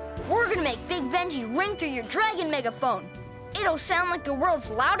tower. We're gonna make Big Benji ring through your dragon megaphone. It'll sound like the world's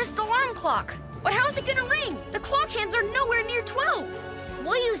loudest alarm clock. But how's it gonna ring? The clock hands are nowhere near 12.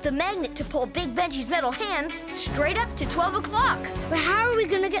 We'll use the magnet to pull Big Benji's metal hands straight up to 12 o'clock. But how are we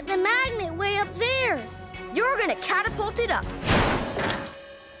gonna get the magnet way up there? You're gonna catapult it up.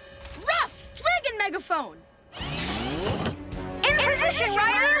 Rough! Dragon megaphone! In position,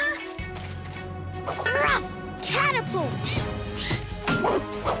 Ryder! Rough! Catapult!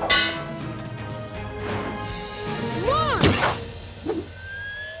 Launch!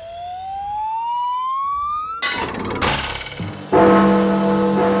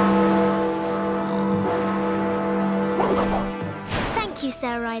 Thank you,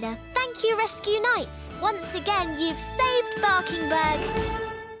 Sir Ryder. Thank you, Rescue Knights. Once again, you've saved Barkingburg.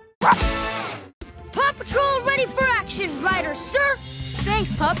 Paw Patrol ready for action, Ryder, sir!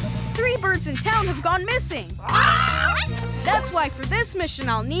 Thanks, pups. 3 birds in town have gone missing. That's why for this mission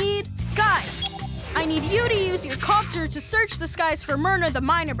I'll need Skye. I need you to use your copter to search the skies for Myrna the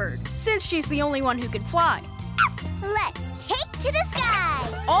Minor Bird, since she's the only one who can fly. Let's take to the sky.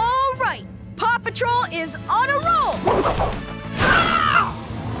 All right, Paw Patrol is on a roll.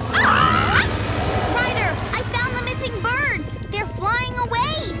 Ryder, I found the missing birds. They're flying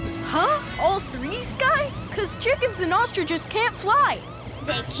away. Huh? All 3, Skye? 'Cause chickens and ostriches can't fly.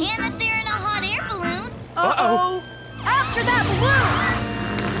 They can if they're in a hot air balloon. Uh-oh. After that balloon!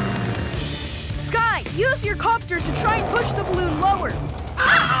 Skye, use your copter to try and push the balloon lower.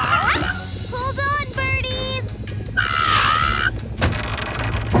 Hold on, birdies.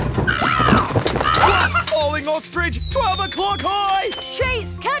 Falling ostrich, 12 o'clock high!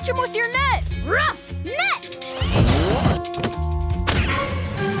 Chase, catch him with your net. Rough! Net!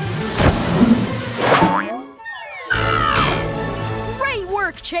 Great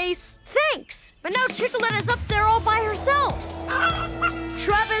work, Chase. Thanks! But now Chicoletta's up there all by herself.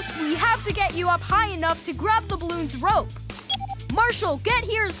 Travis, we have to get you up high enough to grab the balloon's rope. Marshall, get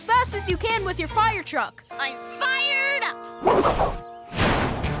here as fast as you can with your fire truck. I'm fired up.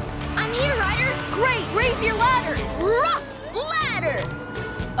 I'm here, Ryder. Great, raise your ladder. Rough! Ladder!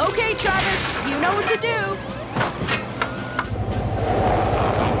 Okay, Travis, you know what to do.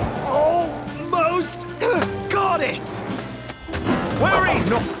 Almost got it! Worry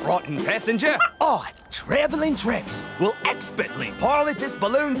not, rotten passenger. I, Traveling Travis, will expertly pilot this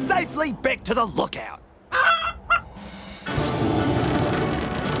balloon safely back to the lookout.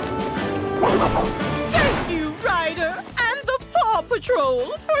 Thank you, Ryder, and the Paw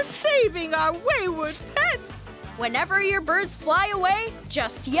Patrol for saving our wayward pets. Whenever your birds fly away,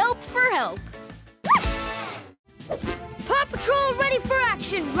 just yelp for help. Paw Patrol ready for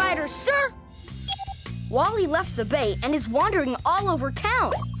action, Ryder, sir! Wally left the bay and is wandering all over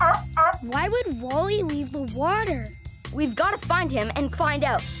town. Why would Wally leave the water? We've got to find him and find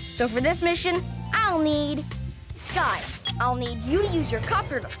out. So for this mission, I'll need Skye. I'll need you to use your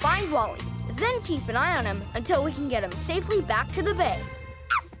copter to find Wally. Then keep an eye on him until we can get him safely back to the bay.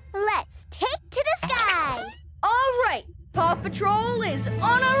 Let's take to the sky. All right, Paw Patrol is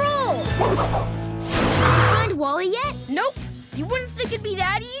on a roll. Did you find Wally yet? Nope. You wouldn't think it'd be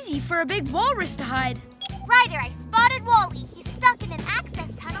that easy for a big walrus to hide. Ryder, I spotted Wally. He's stuck in an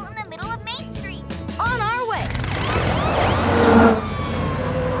access tunnel in the middle of Main Street. On our way.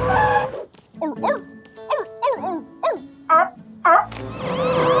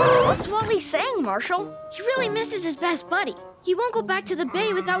 What's Wally saying, Marshall? He really misses his best buddy. He won't go back to the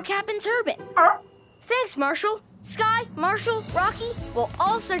bay without Cap and Turbot. Thanks, Marshall. Skye, Marshall, Rocky, we'll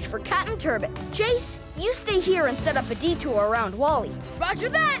all search for Captain Turbot. Chase, you stay here and set up a detour around Wally. Roger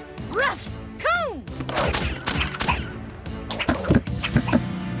that. Ruff, cones!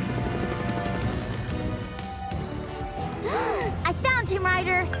 I found him,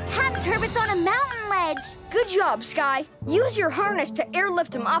 Ryder. Captain Turbot's on a mountain ledge. Good job, Skye. Use your harness to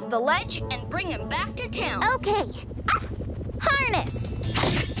airlift him off the ledge and bring him back to town. Okay. Harness.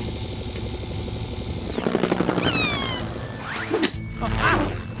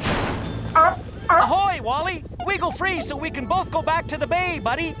 Ahoy, Wally! Wiggle free so we can both go back to the bay,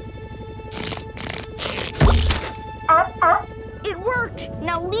 buddy. It worked.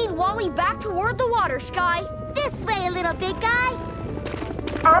 Now lead Wally back toward the water, Skye. This way, little big guy.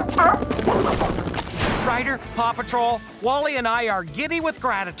 Ryder, PAW Patrol, Wally and I are giddy with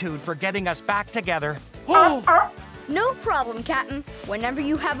gratitude for getting us back together. Oh. No problem, Captain. Whenever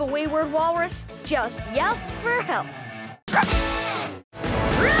you have a wayward walrus, just yell for help.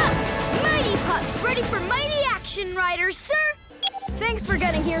 Mighty Pups, ready for mighty action, Ryder, sir! Thanks for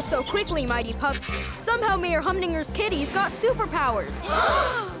getting here so quickly, Mighty Pups. Somehow Mayor Humdinger's kitties got superpowers.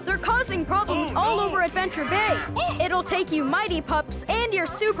 They're causing problems all over Adventure Bay. It'll take you Mighty Pups and your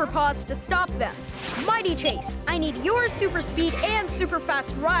Super Paws to stop them. Mighty Chase, I need your super speed and super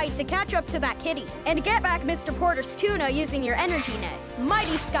fast ride to catch up to that kitty and get back Mr. Porter's tuna using your energy net.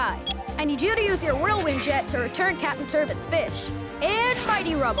 Mighty Skye, I need you to use your whirlwind jet to return Captain Turbot's fish. And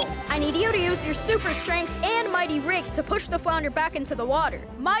Mighty Rubble, I need you to use your super strength and Mighty Rig to push the flounder back into the water.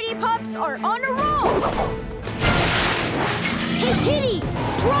 Mighty Pups are on a roll! Hey, kitty,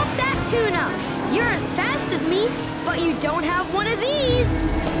 drop that tuna. You're as fast as me, but you don't have one of these.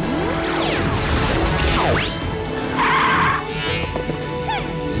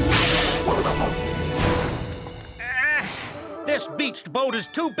 This beached boat is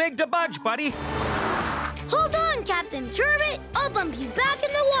too big to budge, buddy. Hold on, Captain Turbot. I'll bump you back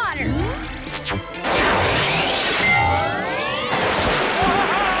in the water.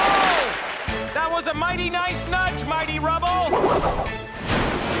 That was a mighty nice nudge, Mighty Rubble.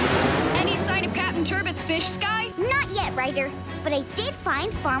 Any sign of Captain Turbot's fish, Skye? Not yet, Ryder. But I did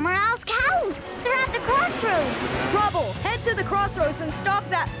find Farmer Owl's cows. They're at the crossroads. Rubble, head to the crossroads and stop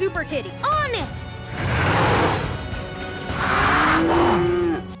that super kitty. On it!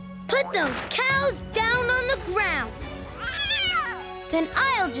 Put those cows down on the ground. Then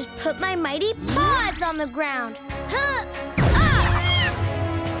I'll just put my mighty paws on the ground. Huh.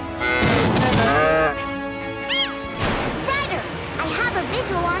 Ryder, I have a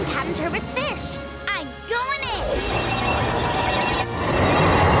visual on Captain Turbot's fish. I'm going in.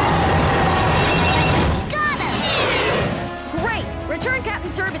 Got him! Great! Return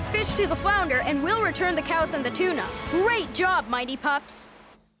Captain Turbot's fish to the flounder and we'll return the cows and the tuna. Great job, Mighty Pups.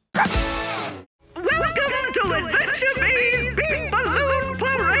 Welcome to Adventure Bay's Big Balloon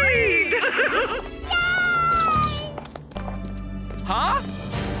Parade! Huh?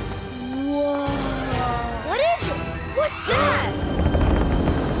 Whoa! What is it? What's that?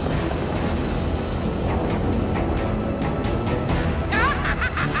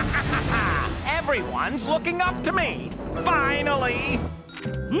 Everyone's looking up to me. Finally!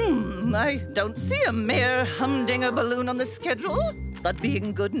 I don't see a Mayor Humdinger balloon on the schedule. But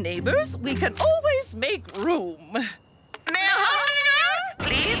being good neighbors, we can always make room. Mayor Humdinger,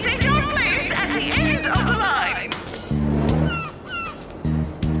 please take your place at the end of the line.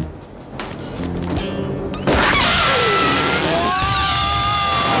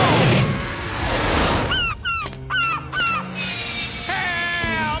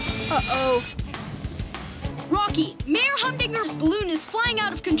 Uh-oh. Rocky, Mayor Humdinger's balloon is flying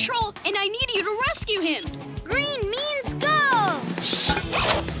out of control, and I need you to rescue him. Green means go!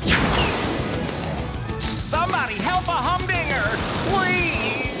 Somebody help a humdinger,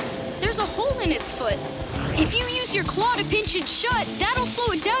 please! There's a hole in its foot. If you use your claw to pinch it shut, that'll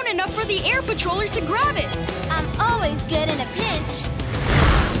slow it down enough for the air patroller to grab it. I'm always good in a pinch.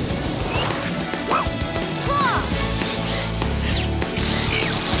 Claw!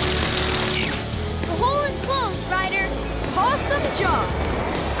 The hole is closed, Ryder. Awesome job!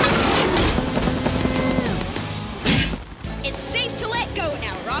 It's safe to let go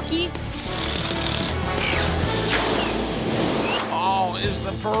now, Rocky. Oh, is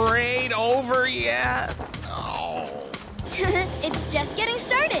the parade over yet? Oh. It's just getting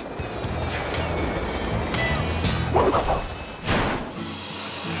started.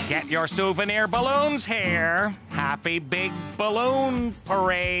 Get your souvenir balloons here. Happy Big Balloon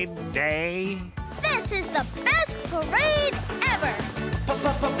Parade Day. This is the best parade ever.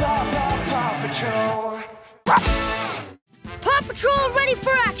 Paw Patrol. Paw Patrol ready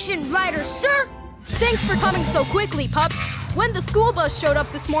for action, Ryder, sir. Thanks for coming so quickly, pups. When the school bus showed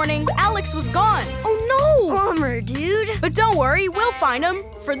up this morning, Alex was gone. Oh no! Bummer, dude. But don't worry, we'll find him.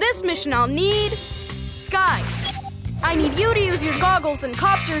 For this mission, I'll need Skye. I need you to use your goggles and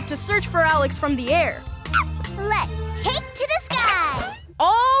copter to search for Alex from the air. Let's take to the sky.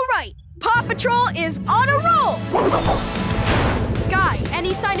 All right, PAW Patrol is on a roll. Skye,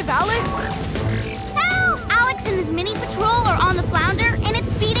 any sign of Alex? Help! Alex and his mini patrol are on the flounder, and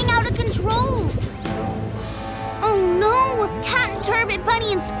it's speeding out of control. Oh no! Cat, Turbot,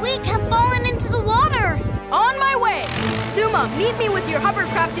 Bunny, and Squeak have fallen into the water. On my way. Zuma, meet me with your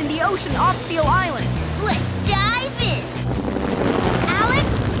hovercraft in the ocean off Seal Island. Let's dive in. Alex,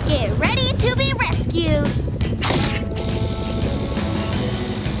 get ready to be rescued.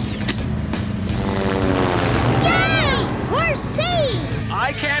 Yay! We're safe!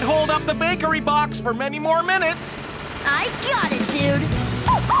 I can't hold up the bakery box for many more minutes. I got it, dude.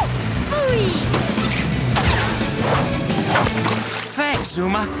 Thanks,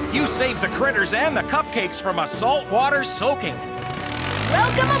 Zuma. You saved the critters and the cupcakes from a saltwater soaking.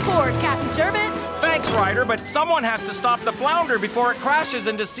 Welcome aboard, Captain Turbot. Thanks, Ryder, but someone has to stop the flounder before it crashes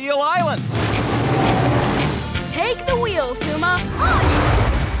into Seal Island. Take the wheel, Zuma.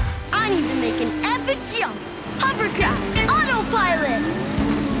 I need to make an epic jump. Hovercraft, autopilot.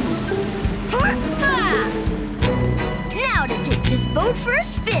 Now to take this boat for a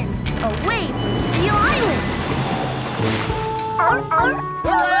spin, away from Seal Island.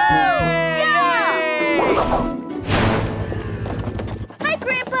 Hi,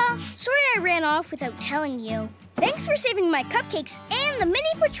 Grandpa. Sorry I ran off without telling you. Thanks for saving my cupcakes and the mini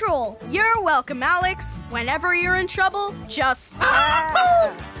patrol. You're welcome, Alex. Whenever you're in trouble, just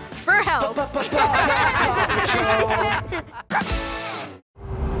for help.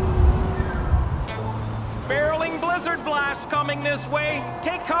 Barreling blizzard blast coming this way.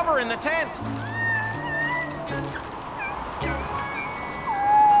 Take cover in the tent.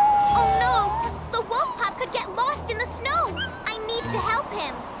 Oh no! The wolf pup could get lost in the snow. I need to help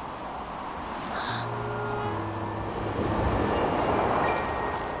him.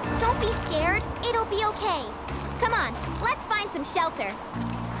 Don't be scared. It'll be okay. Come on, let's find some shelter.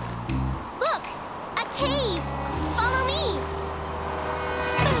 Look! A cave! Follow me!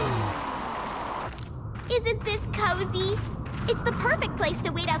 Isn't this cozy? It's the perfect place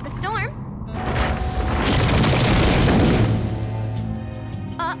to wait out the storm.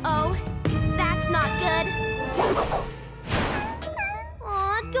 Uh-oh. That's not good.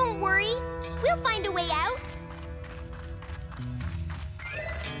 Aw, don't worry. We'll find a way out.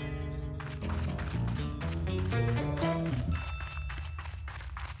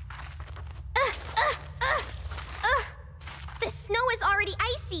 The snow is already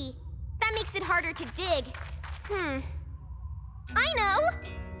icy. That makes it harder to dig. I know!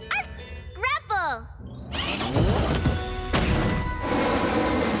 Grapple!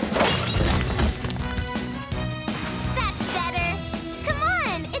 That's better. Come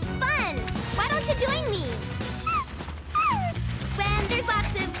on, it's fun. Why don't you join me? When there's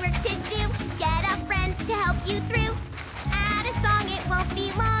lots of work to do, get a friend to help you through. Add a song, it won't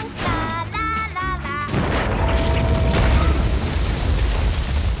be long. La la la la.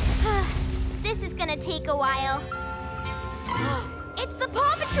 This is gonna take a while. It's the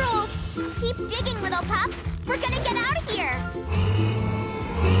PAW Patrol! Keep digging, little pup. We're gonna get out of here.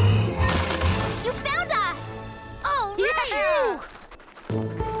 You found us! Oh, Ryder!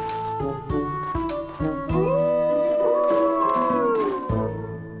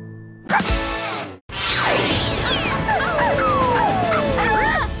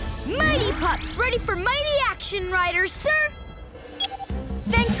 Mighty pups, ready for mighty action, Ryder, sir!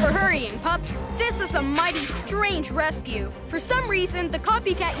 Thanks for hurrying, pups. This is a mighty strange rescue. For some reason, the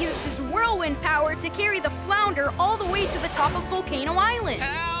copycat used his whirlwind power to carry the flounder all the way to the top of Volcano Island.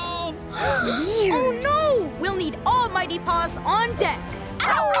 Help! Oh no! We'll need all Mighty Paws on deck.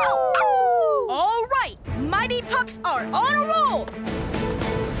 Ow, ow, ow. All right, Mighty Pups are on a roll.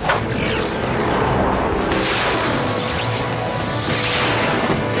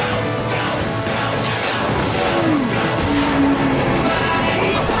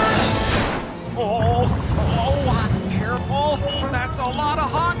 Careful! That's a lot of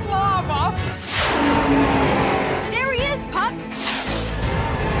hot lava! There he is, pups!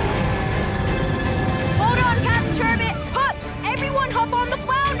 Hold on, Captain Turbot! Pups, everyone hop on the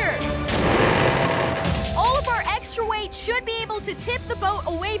flounder! All of our extra weight should be able to tip the boat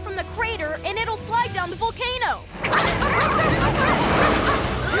away from the crater, and it'll slide down the volcano.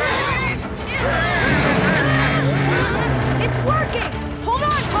 It's working! Hold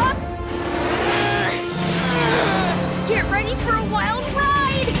on, pups! Get ready for a wild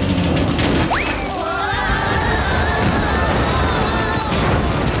ride!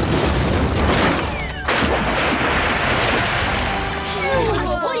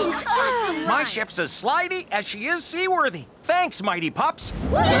 ship's as slidey as she is seaworthy. Thanks, Mighty Pups.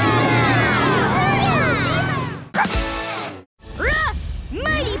 Ruff!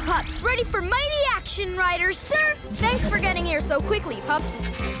 Mighty Pups, ready for mighty action, Ryder, sir! Thanks for getting here so quickly, Pups.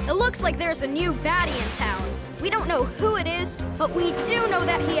 It looks like there's a new baddie in town. We don't know who it is, but we do know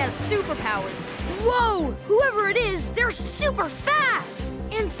that he has superpowers. Whoa! Whoever it is, they're super fast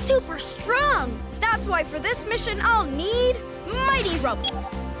and super strong. That's why for this mission, I'll need Mighty Rubble.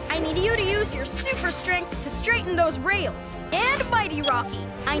 I need you to use your super strength to straighten those rails. And Mighty Rocky,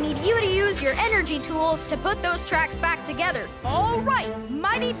 I need you to use your energy tools to put those tracks back together. All right,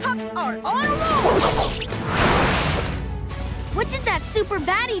 Mighty Pups are on a roll! What did that super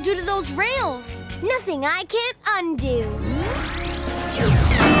baddie do to those rails? Nothing I can't undo.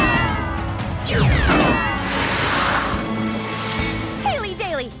 Haley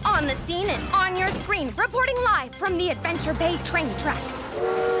Daily, on the scene and on your screen, reporting live from the Adventure Bay train tracks.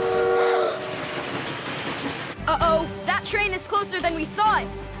 Uh-oh, that train is closer than we thought.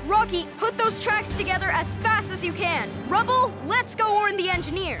 Rocky, put those tracks together as fast as you can. Rubble, let's go warn the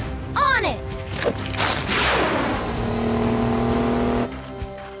engineer. On it!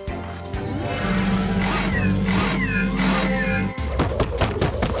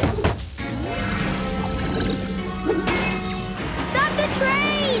 Stop the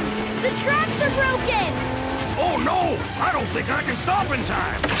train! The tracks are broken! Oh, no! I don't think I can stop in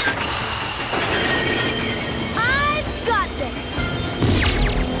time. I've got this!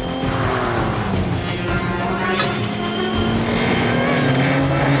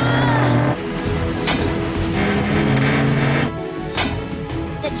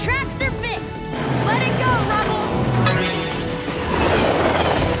 The tracks are fixed! Let it go, Rubble!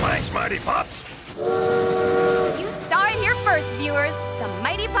 Thanks, Mighty Pups. You saw it here first, viewers. The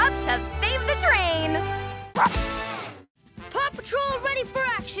Mighty Pups have saved the train. Paw Patrol ready for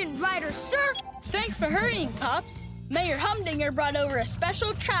action, Ryder, sir! Thanks for hurrying, Pups. Mayor Humdinger brought over a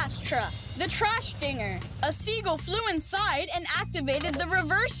special trash truck, the Trash Dinger. A seagull flew inside and activated the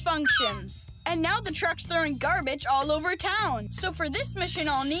reverse functions. And now the truck's throwing garbage all over town. So for this mission,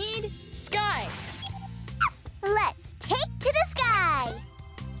 I'll need Skye. Let's take to the sky!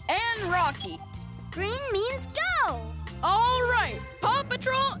 And Rocky. Green means go! All right, Paw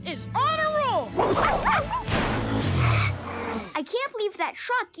Patrol is on a roll! I can't believe that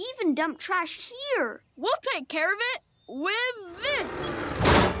truck even dumped trash here. We'll take care of it with this.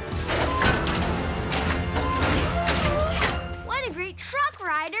 What a great truck,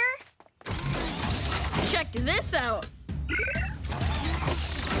 Ryder! Check this out.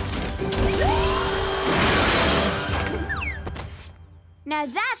 Now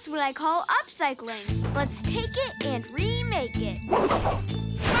that's what I call upcycling. Let's take it and remake it.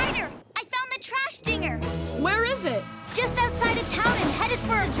 Ryder, I found the trash dinger. Where is it? Just outside of town and headed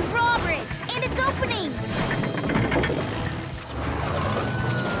for a drawbridge. And it's opening.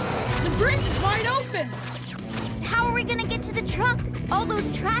 The bridge is wide open. How are we gonna get to the truck? All those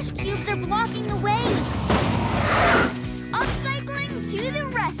trash cubes are blocking the way. Upcycling to the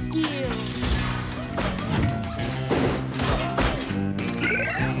rescue.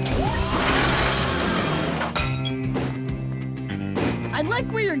 I like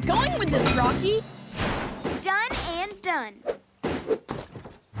where you're going with this, Rocky. Done and done.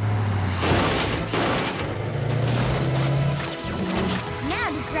 Now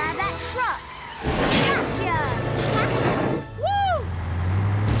to grab that truck. Gotcha! Woo!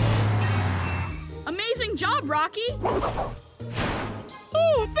 Amazing job, Rocky.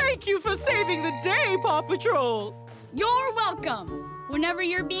 Oh, thank you for saving the day, Paw Patrol. You're welcome. Whenever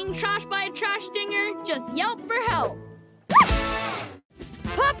you're being trashed by a trash dinger, just yelp for help.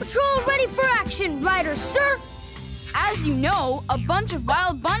 Paw Patrol ready for action, Ryder, sir! As you know, a bunch of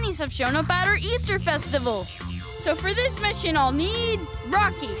wild bunnies have shown up at our Easter festival. So for this mission, I'll need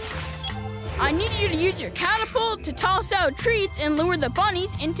Rocky. I need you to use your catapult to toss out treats and lure the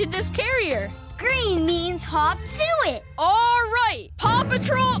bunnies into this carrier. Green means hop to it. All right, Paw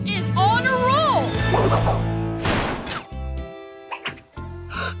Patrol is on a roll.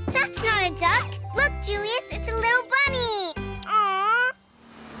 That's not a duck. Look, Julius, it's a little bunny. Aww.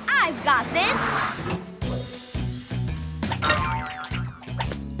 I've got this.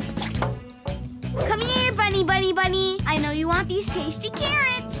 Come here, bunny, bunny, bunny. I know you want these tasty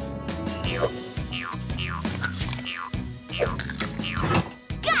carrots.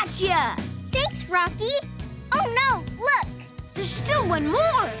 Gotcha! Thanks, Rocky. Oh, no, look. There's still one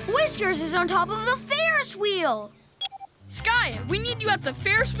more. Whiskers is on top of the Ferris wheel. Skye, we need you at the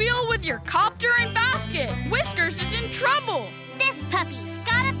Ferris wheel with your copter and basket. Whiskers is in trouble. This puppy's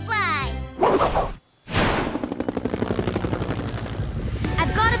gotta fly.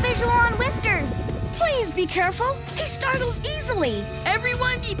 I've got a visual on Whiskers. Please be careful. He startles easily.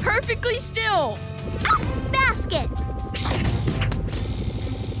 Everyone be perfectly still. Basket.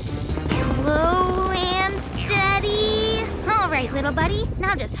 Slow and steady. All right, little buddy.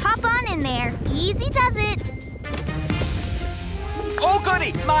 Now just hop on in there. Easy does it. Oh,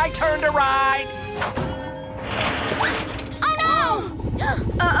 goody! My turn to ride! Oh, no!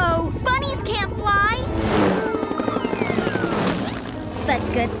 Uh-oh. Bunnies can't fly. But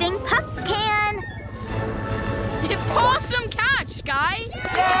good thing pups can. Awesome catch, Skye!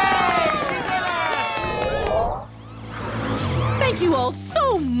 Yay! She did it! Thank you all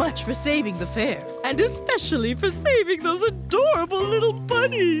so much for saving the fair, and especially for saving those adorable little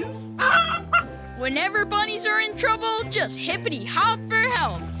bunnies. Whenever bunnies are in trouble, just hippity-hop for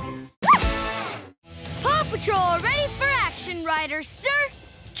help. Paw Patrol ready for action, Ryder, sir.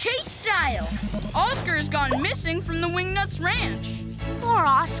 Chase style. Oscar's gone missing from the Wingnuts Ranch. Poor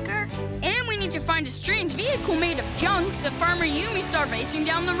Oscar. And we need to find a strange vehicle made of junk that Farmer Yumi saw racing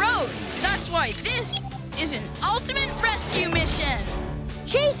down the road. That's why this is an ultimate rescue mission.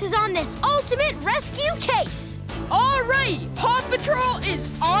 Chase is on this ultimate rescue case. All right, Paw Patrol is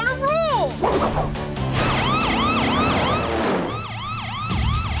on a roll.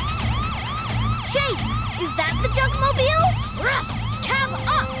 Chase, is that the Junkmobile? Ruff, cab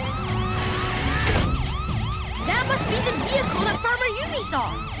up. That must be the vehicle that Farmer Yumi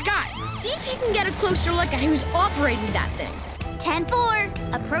saw. Skye, see if you can get a closer look at who's operating that thing. 10-4,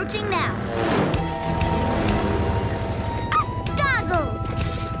 approaching now. Goggles.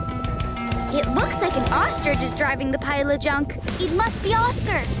 It looks like an ostrich is driving the pile of junk. It must be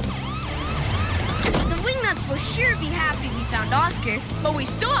Oscar. The Wingnuts will sure be happy we found Oscar. But we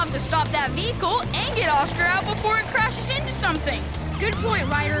still have to stop that vehicle and get Oscar out before it crashes into something. Good point,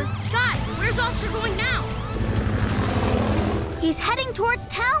 Ryder. Skye, where's Oscar going now? He's heading towards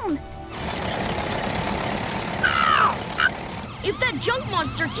town. If that junk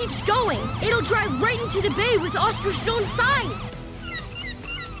monster keeps going, it'll drive right into the bay with Oscar still inside.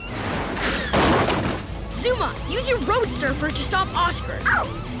 Zuma, use your road surfer to stop Oscar.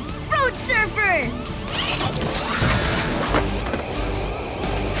 Road surfer!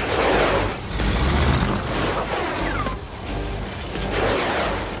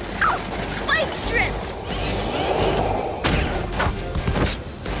 Spike strip!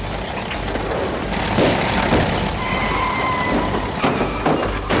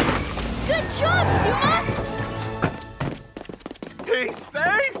 Good job, Zuma! He's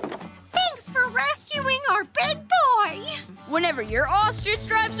safe! Thanks for rescuing our big boy. Whenever your ostrich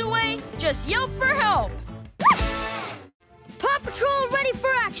drives away, just yelp for help. Paw Patrol ready for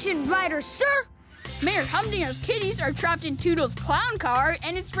action, Ryder, sir. Mayor Humdinger's kitties are trapped in Toodle's clown car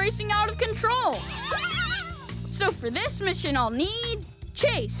and it's racing out of control. So for this mission, I'll need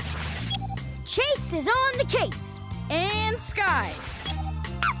Chase. Chase is on the case. And Skye.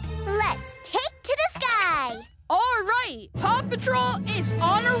 Let's take to the sky. All right, Paw Patrol is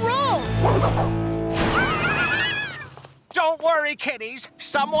on a roll. Don't worry, kitties.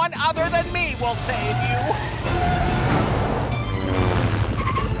 Someone other than me will save you.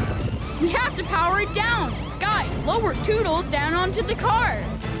 We have to power it down. Skye, lower Toodles down onto the car.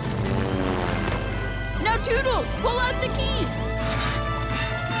 Now, Toodles, pull out the key.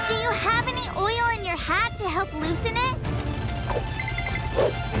 Do you have any oil in your hat to help loosen it?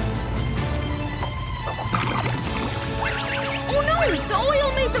 Oh no! The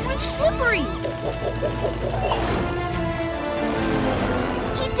oil made the roof slippery!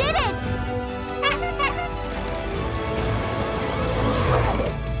 He did it!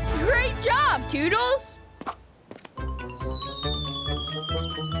 Great job, Toodles!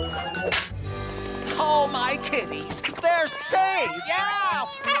 Oh, my kitties. They're safe. Yeah!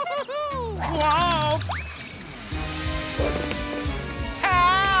 Whoa!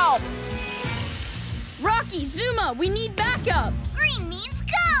 Help! Rocky, Zuma, we need backup. Green means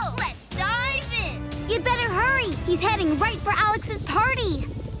go! Let's dive in! You'd better hurry. He's heading right for Alex's party.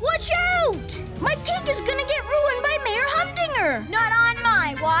 Watch out! My cake is gonna get ruined by Mayor Humdinger. Not on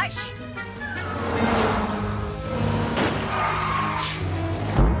my watch.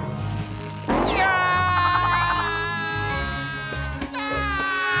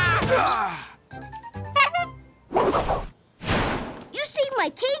 You saved my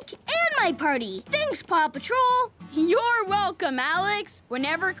cake and my party. Thanks, Paw Patrol. You're welcome, Alex.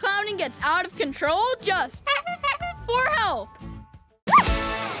 Whenever clowning gets out of control, just for help.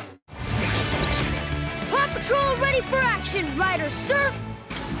 Paw Patrol ready for action, Ryder, sir.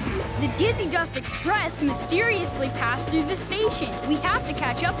 The Dizzy Dust Express mysteriously passed through the station. We have to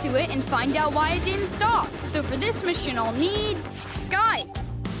catch up to it and find out why it didn't stop. So for this mission, I'll need Skye.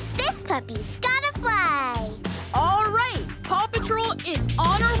 This puppy's gotta fly. Patrol is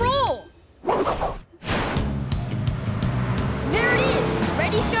on a roll! There it is!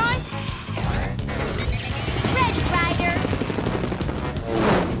 Ready, Skye? Ready, Ryder.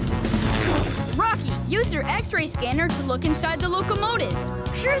 Rocky, use your X-ray scanner to look inside the locomotive.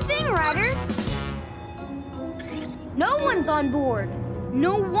 Sure thing, Ryder. No one's on board.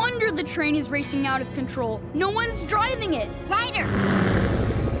 No wonder the train is racing out of control. No one's driving it. Ryder!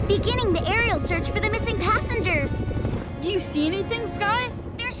 Beginning the aerial search for the missing passengers. Do you see anything, Skye?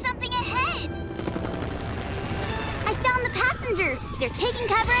 There's something ahead. I found the passengers. They're taking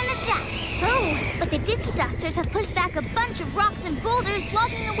cover in the shack. Oh, but the Dizzy Dusters have pushed back a bunch of rocks and boulders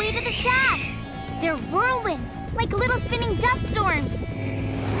blocking the way to the shack. They're whirlwinds, like little spinning dust storms.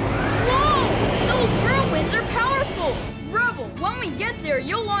 Whoa! Those whirlwinds are powerful! Rubble, when we get there,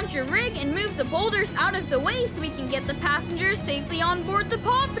 you'll launch your rig and move the boulders out of the way so we can get the passengers safely on board the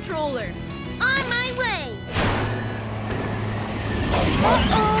PAW Patroller. On my way!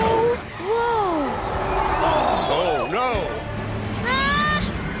 Uh-oh! Whoa! Oh, no!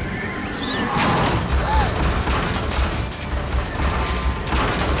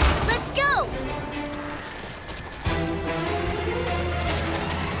 Let's go!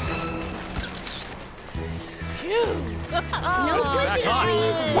 No pushing,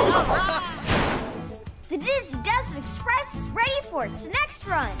 please! The Dizzy Desert Express is ready for its next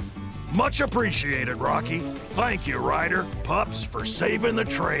run. Much appreciated, Rocky. Thank you, Ryder. Pups, for saving the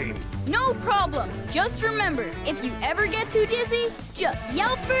train. No problem. Just remember, if you ever get too dizzy, just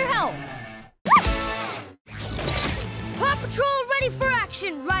yell for help. PAW Patrol ready for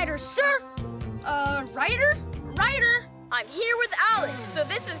action, Ryder, sir. Ryder? Ryder, I'm here with Alex, so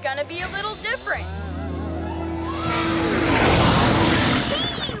this is gonna be a little different.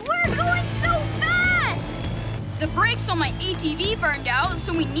 Hey, we're going so fast! The brakes on my ATV burned out,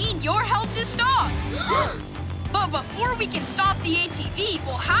 so we need your help to stop. But before we can stop the ATV,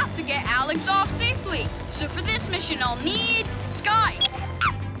 we'll have to get Alex off safely. So for this mission, I'll need Skye.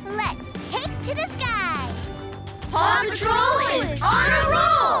 Let's take to the sky. PAW Patrol is on a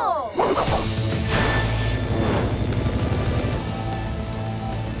roll!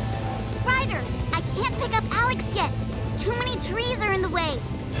 Ryder, I can't pick up Alex yet. Too many trees are in the way.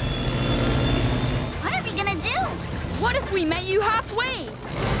 What are we gonna do? What if we met you halfway?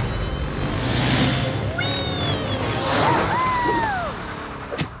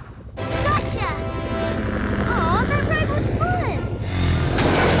 Gotcha! Aw, that ride was fun.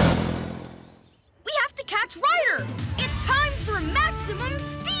 We have to catch Ryder. It's time for maximum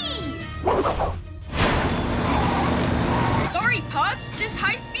speed. Sorry, Pups. This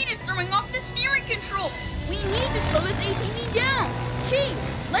high speed is throwing off the steering control. We need to slow this ATV down.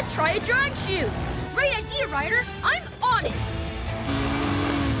 Chase, let's try a drag chute. Great idea, Ryder. I'm on it.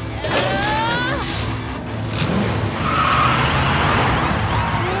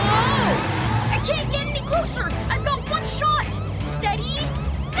 Whoa! I can't get any closer. I've got one shot. Steady.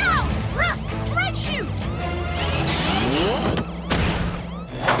 Now, rough drag chute.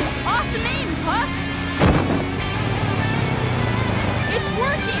 Awesome aim, Pup. It's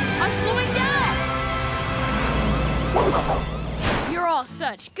working. I'm slowing down. You're all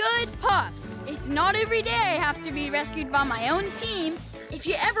such good pups. It's not every day I have to be rescued by my own team. If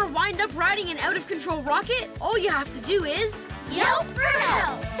you ever wind up riding an out-of-control rocket, all you have to do is... Yelp for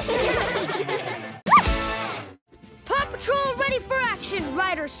help! PAW Patrol ready for action,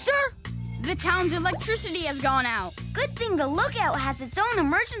 Ryder, sir. The town's electricity has gone out. Good thing the lookout has its own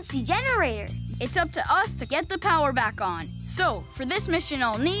emergency generator. It's up to us to get the power back on. So, for this mission,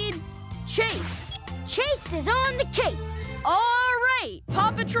 I'll need... Chase. Chase is on the case. All right,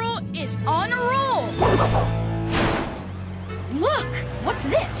 PAW Patrol is on a roll. Look, what's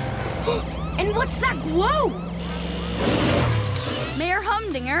this? And what's that glow? Mayor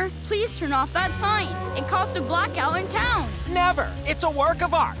Humdinger, please turn off that sign. It caused a blackout in town. Never. It's a work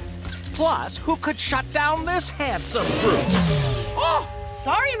of art. Plus, who could shut down this handsome brute? Oh,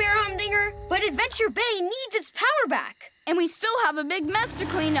 sorry, Mayor Humdinger, but Adventure Bay needs its power back. And we still have a big mess to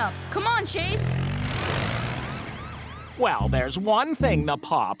clean up. Come on, Chase. Well, there's one thing the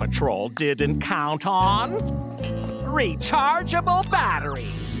PAW Patrol didn't count on. Rechargeable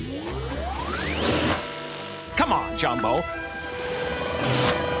batteries. Come on, Jumbo.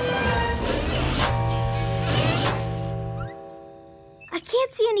 I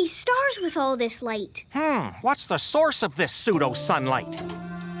can't see any stars with all this light. What's the source of this pseudo-sunlight?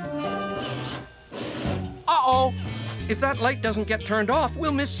 Uh-oh. If that light doesn't get turned off,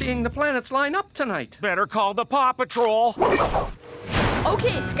 we'll miss seeing the planets line up tonight. Better call the PAW Patrol.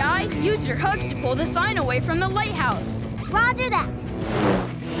 Okay, Skye, use your hook to pull the sign away from the lighthouse. Roger that.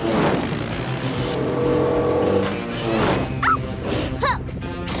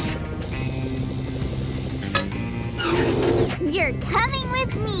 You're coming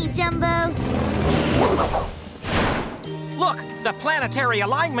with me, Jumbo. Look, the planetary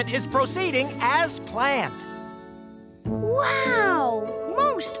alignment is proceeding as planned. Wow!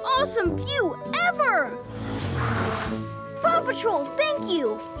 Most awesome view ever! Paw Patrol, thank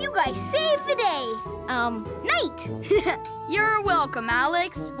you! You guys saved the day! Night! You're welcome,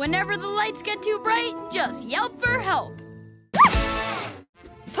 Alex. Whenever the lights get too bright, just yelp for help.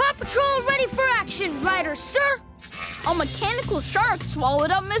 Paw Patrol ready for action, Ryder, sir! A mechanical shark swallowed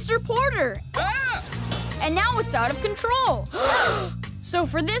up Mr. Porter. Ah! And now it's out of control. So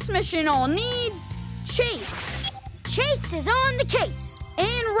for this mission, I'll need Chase. Chase is on the case.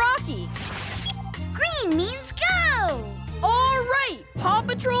 And Rocky. Green means go! All right, Paw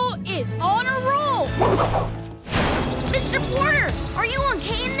Patrol is on a roll. Mr. Porter, are you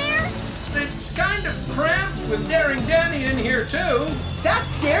okay in there? It's kind of cramped with Daring Danny in here, too.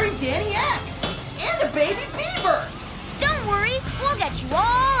 That's Daring Danny X and a baby beaver. Don't worry, we'll get you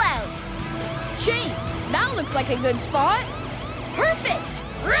all out. Chase, that looks like a good spot. Perfect!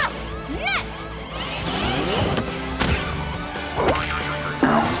 Rough net!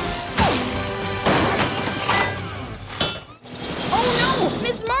 Oh no,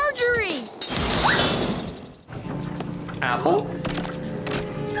 Miss Marjorie! Apple?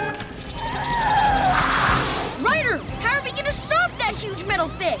 Ryder, how are we gonna stop that huge metal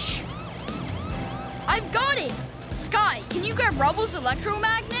fish? I've got it! Skye, can you grab Rubble's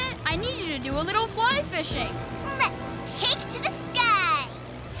electromagnet? I need you to do a little fly fishing. Let's take to the sky.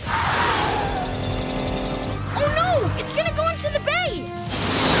 Oh no! It's gonna go into the bay!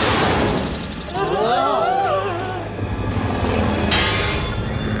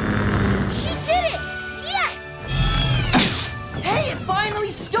 She did it! Yes! Hey, it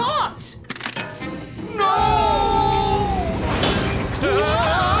finally stopped! No!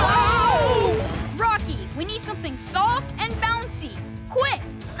 Rocky, we need something soft and bouncy. Quick!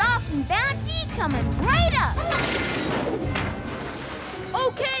 Soft and bouncy coming right up!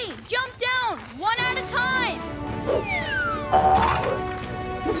 Okay, jump down, one at a time.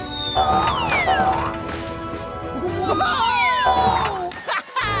 Whoa!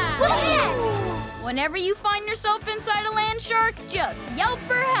 Yes! Whenever you find yourself inside a land shark, just yelp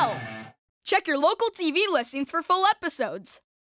for help. Check your local TV listings for full episodes.